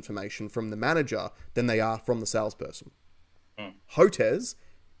accept the information from the manager than they are from the salesperson. Hotez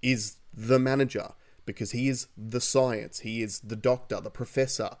is the manager because he is the science, he is the doctor, the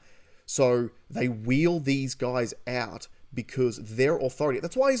professor. So they wheel these guys out because their authority.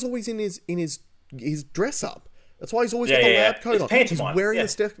 That's why he's always in his dress up. That's why he's always got the lab coat on. He's wearing the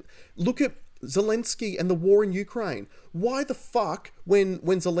stuff. Look at Zelensky and the war in Ukraine. Why the fuck, when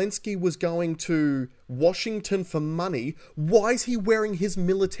Zelensky was going to Washington for money, why is he wearing his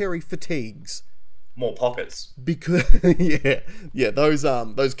military fatigues? More pockets. Because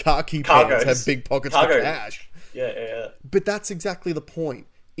those khaki pants have big pockets for cash. Yeah. But that's exactly the point.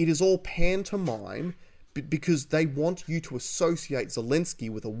 It is all pantomime because they want you to associate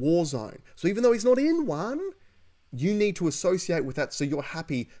Zelensky with a war zone. So even though he's not in one, you need to associate with that so you're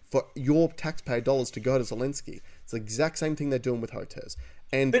happy for your taxpayer dollars to go to Zelensky. It's the exact same thing they're doing with Hotez.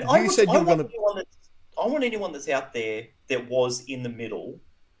 And but you said you're going to... I want anyone that's out there that was in the middle,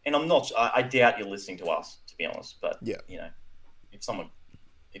 and I doubt you're listening to us, to be honest, but, you know,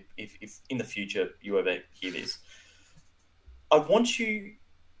 if in the future you ever hear this, I want you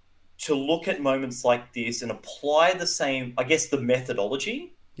to look at moments like this and apply the same, I guess, the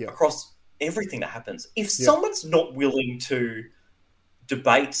methodology across everything that happens. If someone's not willing to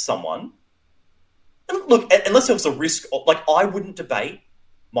debate someone, and look, unless there was a risk, like I wouldn't debate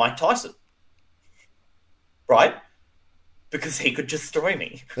Mike Tyson, right? Because he could destroy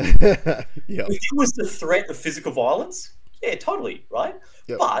me. If it was the threat of physical violence, yeah, totally, right?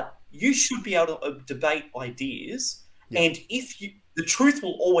 But you should be able to debate ideas, and the truth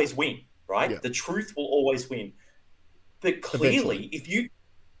will always win, right? The truth will always win. But clearly,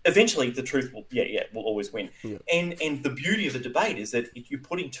 eventually the truth will always win. Yeah. And the beauty of the debate is that if you're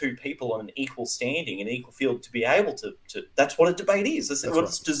putting two people on an equal standing, an equal field, to be able to that's what a debate is. That's what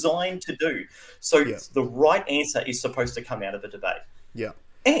it's designed to do. So the right answer is supposed to come out of a debate. Yeah.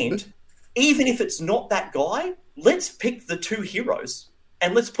 And even if it's not that guy, let's pick the two heroes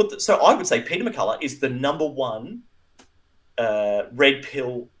and let's put so I would say Peter McCullough is the number one red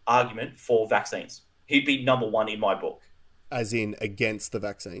pill argument for vaccines. He'd be number one in my book. As in against the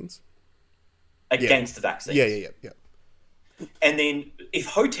vaccines? Against the vaccines. Yeah. And then if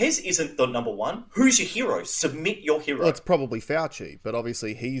Hotez isn't the number one, who's your hero? Submit your hero. Well, it's probably Fauci, but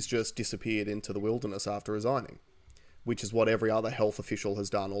obviously he's just disappeared into the wilderness after resigning, which is what every other health official has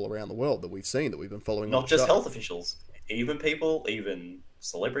done all around the world that we've seen, that we've been following. Not just health officials, even people, even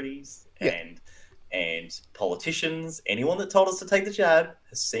celebrities and politicians, anyone that told us to take the jab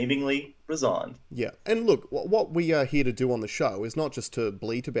has seemingly resigned. Yeah, and look, what we are here to do on the show is not just to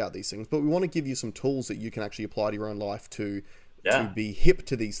bleat about these things, but we want to give you some tools that you can actually apply to your own life to be hip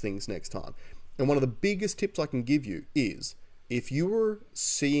to these things next time. And one of the biggest tips I can give you is, if you are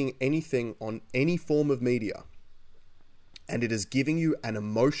seeing anything on any form of media and it is giving you an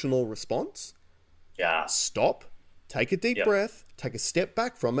emotional response, stop, take a deep breath, take a step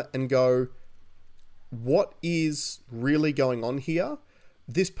back from it and go, what is really going on here?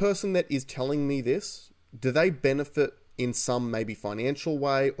 This person that is telling me this, do they benefit in some maybe financial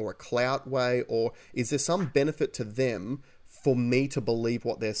way or a clout way, or is there some benefit to them for me to believe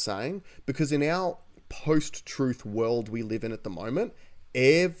what they're saying? Because in our post-truth world we live in at the moment,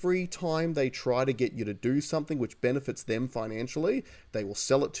 every time they try to get you to do something which benefits them financially, they will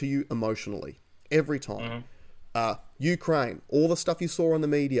sell it to you emotionally. Every time. Ukraine, all the stuff you saw on the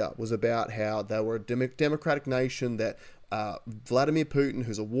media was about how they were a democratic nation, that Vladimir Putin,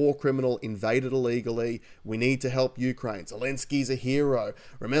 who's a war criminal, invaded illegally. We need to help Ukraine. Zelensky's a hero.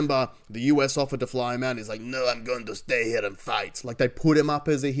 Remember, the US offered to fly him out. He's like, no, I'm going to stay here and fight. Like, they put him up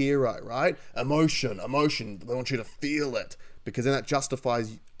as a hero, right? Emotion. They want you to feel it, because then that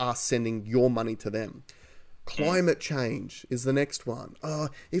justifies us sending your money to them. Climate change is the next one.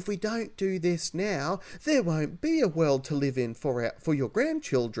 If we don't do this now, there won't be a world to live in for your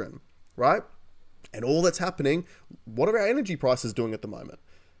grandchildren, right? And all that's happening, what are our energy prices doing at the moment?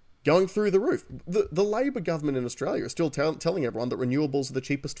 Going through the roof. The Labor government in Australia is still telling everyone that renewables are the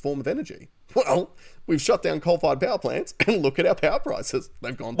cheapest form of energy. Well, we've shut down coal-fired power plants and look at our power prices.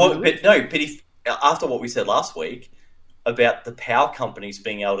 They've gone through the roof. But if, after what we said last week about the power companies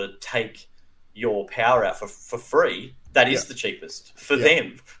being able to take your power out for free, that is the cheapest for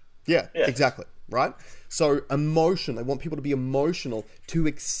them. Yeah, exactly, right? So emotion, they want people to be emotional to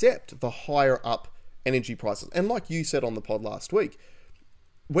accept the higher up energy prices. And like you said on the pod last week,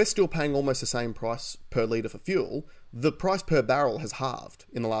 we're still paying almost the same price per litre for fuel. The price per barrel has halved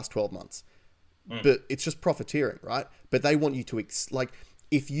in the last 12 months. But it's just profiteering, right? But they want you to,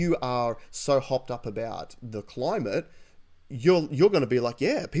 if you are so hopped up about the climate, you're going to be like,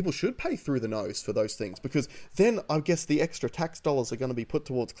 yeah, people should pay through the nose for those things, because then I guess the extra tax dollars are going to be put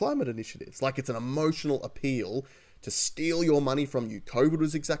towards climate initiatives. Like, it's an emotional appeal to steal your money from you. COVID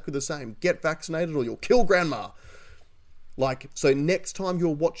was exactly the same. Get vaccinated or you'll kill grandma. So next time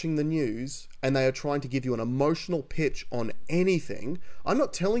you're watching the news and they are trying to give you an emotional pitch on anything, I'm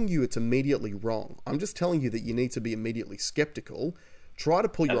not telling you it's immediately wrong. I'm just telling you that you need to be immediately skeptical. Try to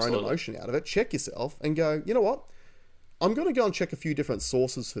pull your own emotion out of it. Check yourself and go, you know what? I'm going to go and check a few different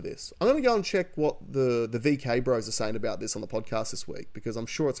sources for this. I'm going to go and check what the VK bros are saying about this on the podcast this week, because I'm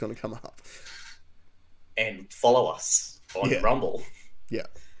sure it's going to come up. And follow us on Rumble. Yeah.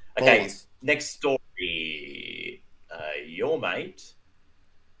 Okay, next story. Your mate,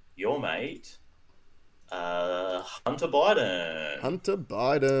 Hunter Biden. Hunter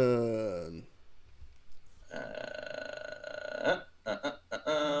Biden.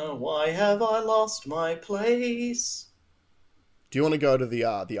 Why have I lost my place? Do you want to go to the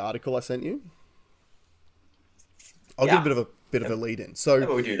article I sent you? I'll give a bit of a lead in. So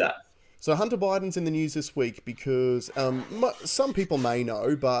maybe we do that. So Hunter Biden's in the news this week because some people may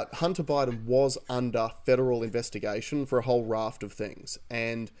know, but Hunter Biden was under federal investigation for a whole raft of things,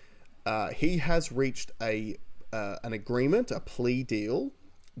 and he has reached an agreement, a plea deal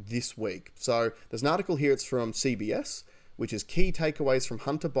this week. So there's an article here. It's from CBS, which is key takeaways from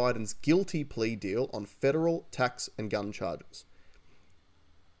Hunter Biden's guilty plea deal on federal tax and gun charges.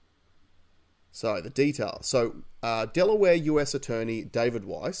 So the details. So Delaware U.S. Attorney David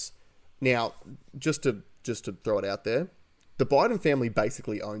Weiss. Now, just to throw it out there, the Biden family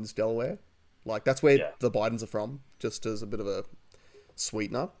basically owns Delaware. Like, that's where the Bidens are from, just as a bit of a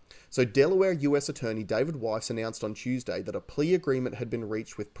sweetener. So Delaware U.S. Attorney David Weiss announced on Tuesday that a plea agreement had been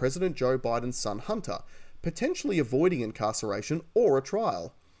reached with President Joe Biden's son Hunter, potentially avoiding incarceration or a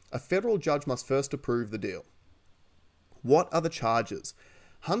trial. A federal judge must first approve the deal. What are the charges?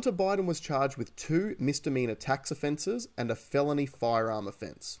 Hunter Biden was charged with 2 misdemeanor tax offenses and a felony firearm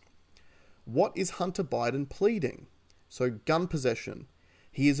offense. What is Hunter Biden pleading? So gun possession.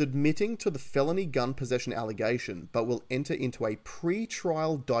 He is admitting to the felony gun possession allegation, but will enter into a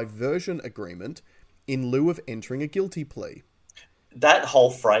pre-trial diversion agreement in lieu of entering a guilty plea. That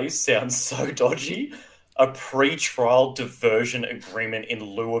whole phrase sounds so dodgy. A pre-trial diversion agreement in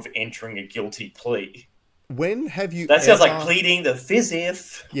lieu of entering a guilty plea. When have you That sounds like pleading the fizz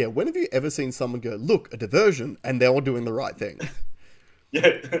if. Yeah, when have you ever seen someone go, look, a diversion, and they're all doing the right thing?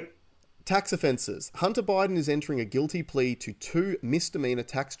 Yeah. Tax offences. Hunter Biden is entering a guilty plea to 2 misdemeanor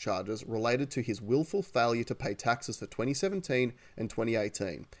tax charges related to his willful failure to pay taxes for 2017 and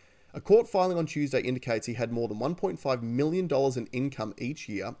 2018. A court filing on Tuesday indicates he had more than $1.5 million in income each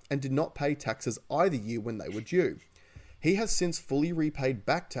year and did not pay taxes either year when they were due. He has since fully repaid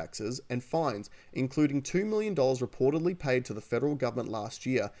back taxes and fines, including $2 million reportedly paid to the federal government last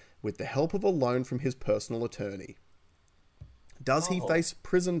year with the help of a loan from his personal attorney. Does he face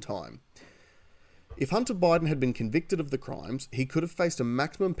prison time? If Hunter Biden had been convicted of the crimes, he could have faced a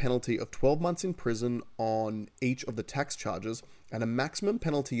maximum penalty of 12 months in prison on each of the tax charges and a maximum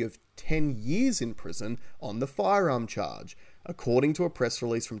penalty of 10 years in prison on the firearm charge, according to a press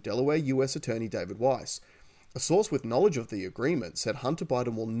release from Delaware U.S. Attorney David Weiss. A source with knowledge of the agreement said Hunter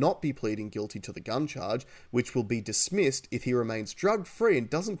Biden will not be pleading guilty to the gun charge, which will be dismissed if he remains drug-free and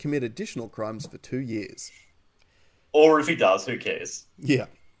doesn't commit additional crimes for 2 years. Or if he does, who cares? Yeah.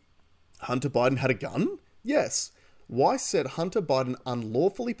 Hunter Biden had a gun? Yes. Weiss said Hunter Biden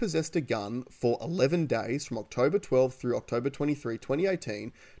unlawfully possessed a gun for 11 days from October 12 through October 23,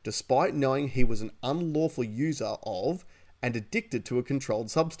 2018, despite knowing he was an unlawful user of and addicted to a controlled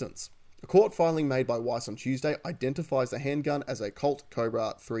substance. A court filing made by Weiss on Tuesday identifies the handgun as a Colt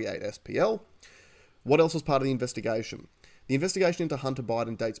Cobra 38 SPL. What else was part of the investigation? The investigation into Hunter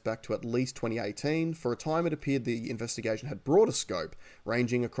Biden dates back to at least 2018. For a time, it appeared the investigation had broader scope,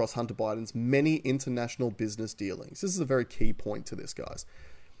 ranging across Hunter Biden's many international business dealings. This is a very key point to this, guys.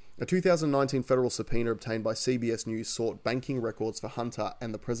 A 2019 federal subpoena obtained by CBS News sought banking records for Hunter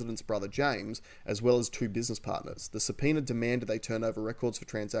and the president's brother James, as well as 2 business partners. The subpoena demanded they turn over records for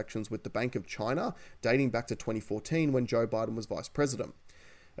transactions with the Bank of China, dating back to 2014 when Joe Biden was vice president.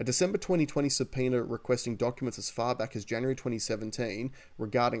 A December 2020 subpoena requesting documents as far back as January 2017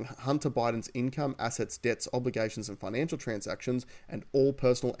 regarding Hunter Biden's income, assets, debts, obligations, and financial transactions, and all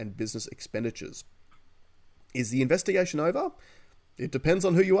personal and business expenditures. Is the investigation over? It depends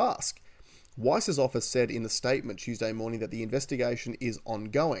on who you ask. Weiss's office said in the statement Tuesday morning that the investigation is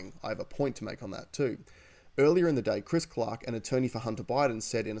ongoing. I have a point to make on that too. Earlier in the day, Chris Clark, an attorney for Hunter Biden,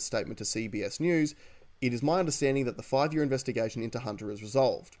 said in a statement to CBS News, "It is my understanding that the 5-year investigation into Hunter is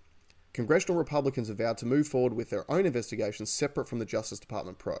resolved. Congressional Republicans have vowed to move forward with their own investigations separate from the Justice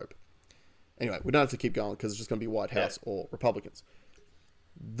Department probe." Anyway, we don't have to keep going because it's just going to be White House or Republicans.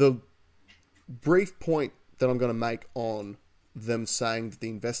 The brief point that I'm going to make on them saying that the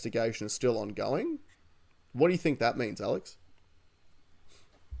investigation is still ongoing, what do you think that means, Alex?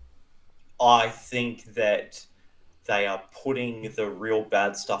 I think that they are putting the real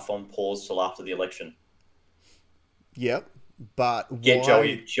bad stuff on pause till after the election. Yep, but get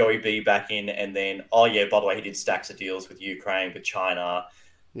why? Joey B back in, and then by the way, he did stacks of deals with Ukraine, with China.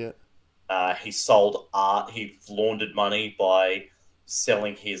 Yeah, he sold art. He laundered money by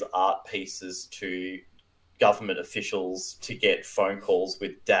selling his art pieces to government officials to get phone calls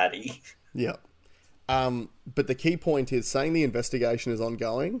with Daddy. Yeah, but the key point is saying the investigation is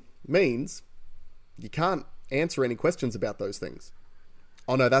ongoing means you can't answer any questions about those things.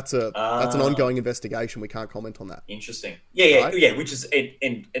 Oh no, that's an ongoing investigation. We can't comment on that. Interesting. Yeah, right? Which is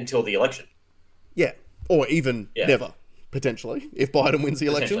until the election. Yeah, or even never, potentially. If Biden wins the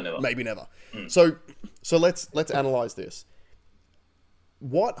election, maybe never. So let's analyze this.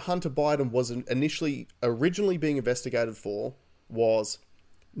 What Hunter Biden was originally being investigated for was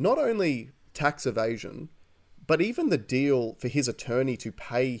not only tax evasion, but even the deal for his attorney to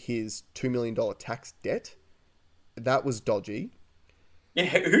pay his $2 million tax debt. That was dodgy. Yeah,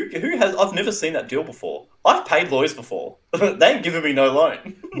 who has? I've never seen that deal before. I've paid lawyers before. They ain't giving me no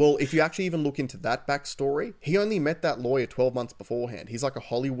loan. Well, if you actually even look into that backstory, he only met that lawyer 12 months beforehand. He's like a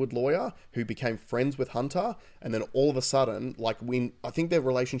Hollywood lawyer who became friends with Hunter, and then all of a sudden, I think their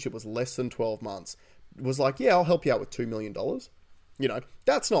relationship was less than 12 months, was like, yeah, I'll help you out with $2 million. You know,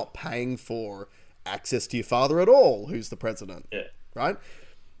 that's not paying for access to your father at all, who's the president. Yeah. right?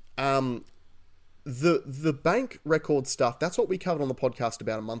 The bank record stuff, that's what we covered on the podcast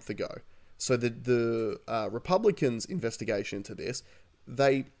about a month ago. So the Republicans' investigation into this,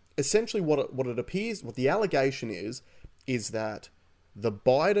 they essentially what it appears, what the allegation is that the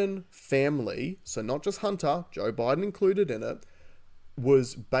Biden family, so not just Hunter, Joe Biden included in it,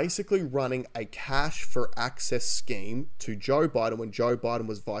 was basically running a cash for access scheme to Joe Biden when Joe Biden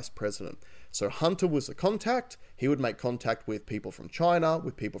was vice president. So Hunter was a contact. He would make contact with people from China,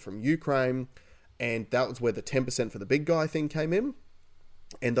 with people from Ukraine, and that was where the 10% for the big guy thing came in.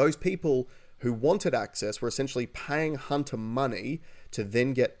 And those people who wanted access were essentially paying Hunter money to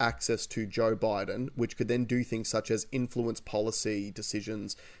then get access to Joe Biden, which could then do things such as influence policy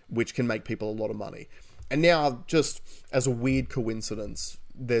decisions, which can make people a lot of money. And now, just as a weird coincidence,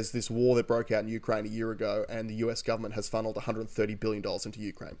 there's this war that broke out in Ukraine a year ago, and the US government has funneled $130 billion into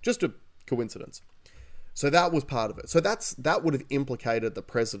Ukraine. Just a coincidence. So that was part of it. So that would have implicated the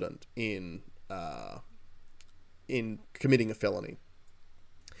president in committing a felony.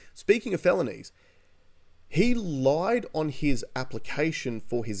 Speaking of felonies, he lied on his application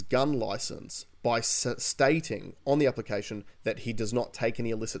for his gun license by stating on the application that he does not take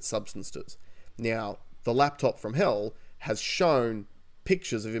any illicit substances. Now, the laptop from hell has shown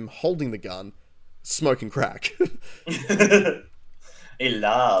pictures of him holding the gun, smoking crack. He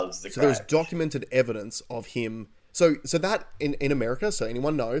loves the crack. So there's documented evidence of him. So that in America, so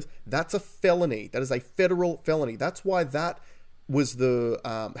anyone knows, that's a felony. That is a federal felony. That's why that was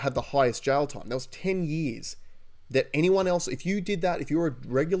had the highest jail time. That was 10 years. That anyone else, if you did that, if you were a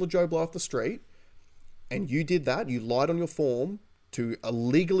regular Joe Blow off the street, and you did that, you lied on your form to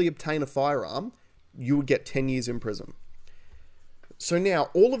illegally obtain a firearm, you would get 10 years in prison. So now,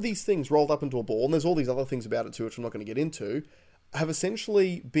 all of these things rolled up into a ball, and there's all these other things about it too, which I'm not going to get into, have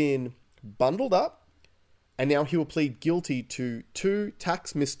essentially been bundled up, and now he will plead guilty to 2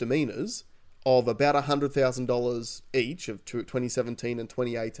 tax misdemeanors of about $100,000 each of 2017 and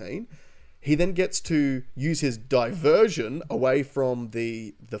 2018. He then gets to use his diversion away from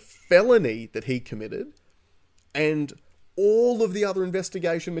the felony that he committed, and all of the other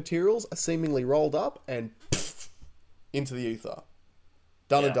investigation materials are seemingly rolled up and into the ether.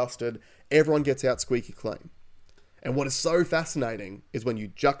 Done and dusted. Everyone gets out squeaky clean. And what is so fascinating is when you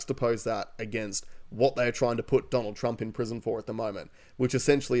juxtapose that against what they're trying to put Donald Trump in prison for at the moment, which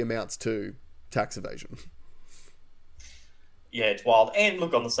essentially amounts to tax evasion. Yeah, it's wild. And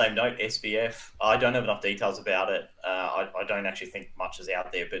look, on the same note, SBF, I don't have enough details about it. I don't actually think much is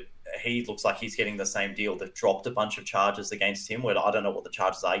out there, but he looks like he's getting the same deal. They've dropped a bunch of charges against him, where I don't know what the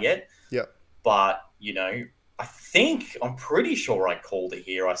charges are yet. Yeah. But, you know, I'm pretty sure I called it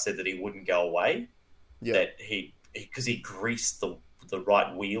here. I said that he wouldn't go away. Yeah. That because he greased the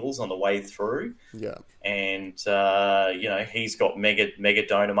right wheels on the way through. Yeah. And, you know, he's got mega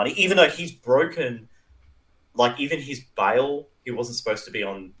donor money, even though he's broken, like, even his bail, he wasn't supposed to be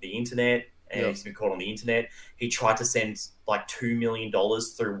on the internet, and he's been caught on the internet. He tried to send like $2 million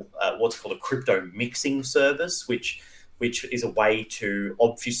through what's called a crypto mixing service, which is a way to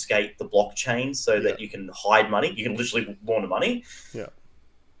obfuscate the blockchain so that you can hide money. You can literally launder money. Yeah.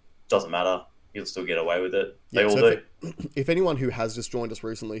 Doesn't matter. You'll still get away with it. They all do. If anyone who has just joined us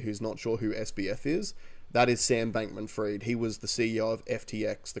recently who's not sure who SBF is, that is Sam Bankman-Fried. He was the CEO of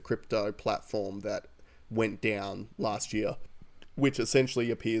FTX, the crypto platform that went down last year, which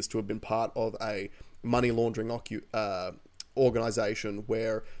essentially appears to have been part of a money laundering organization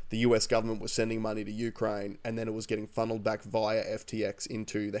where the US government was sending money to Ukraine, and then it was getting funneled back via FTX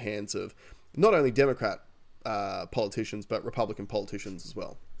into the hands of not only Democrat politicians, but Republican politicians as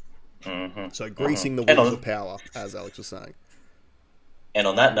well. Mm-hmm. So greasing the wheels of power, as Alex was saying. And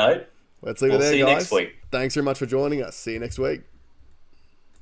on that note, let's leave it there, guys. See you next week. Thanks very much for joining us. See you next week.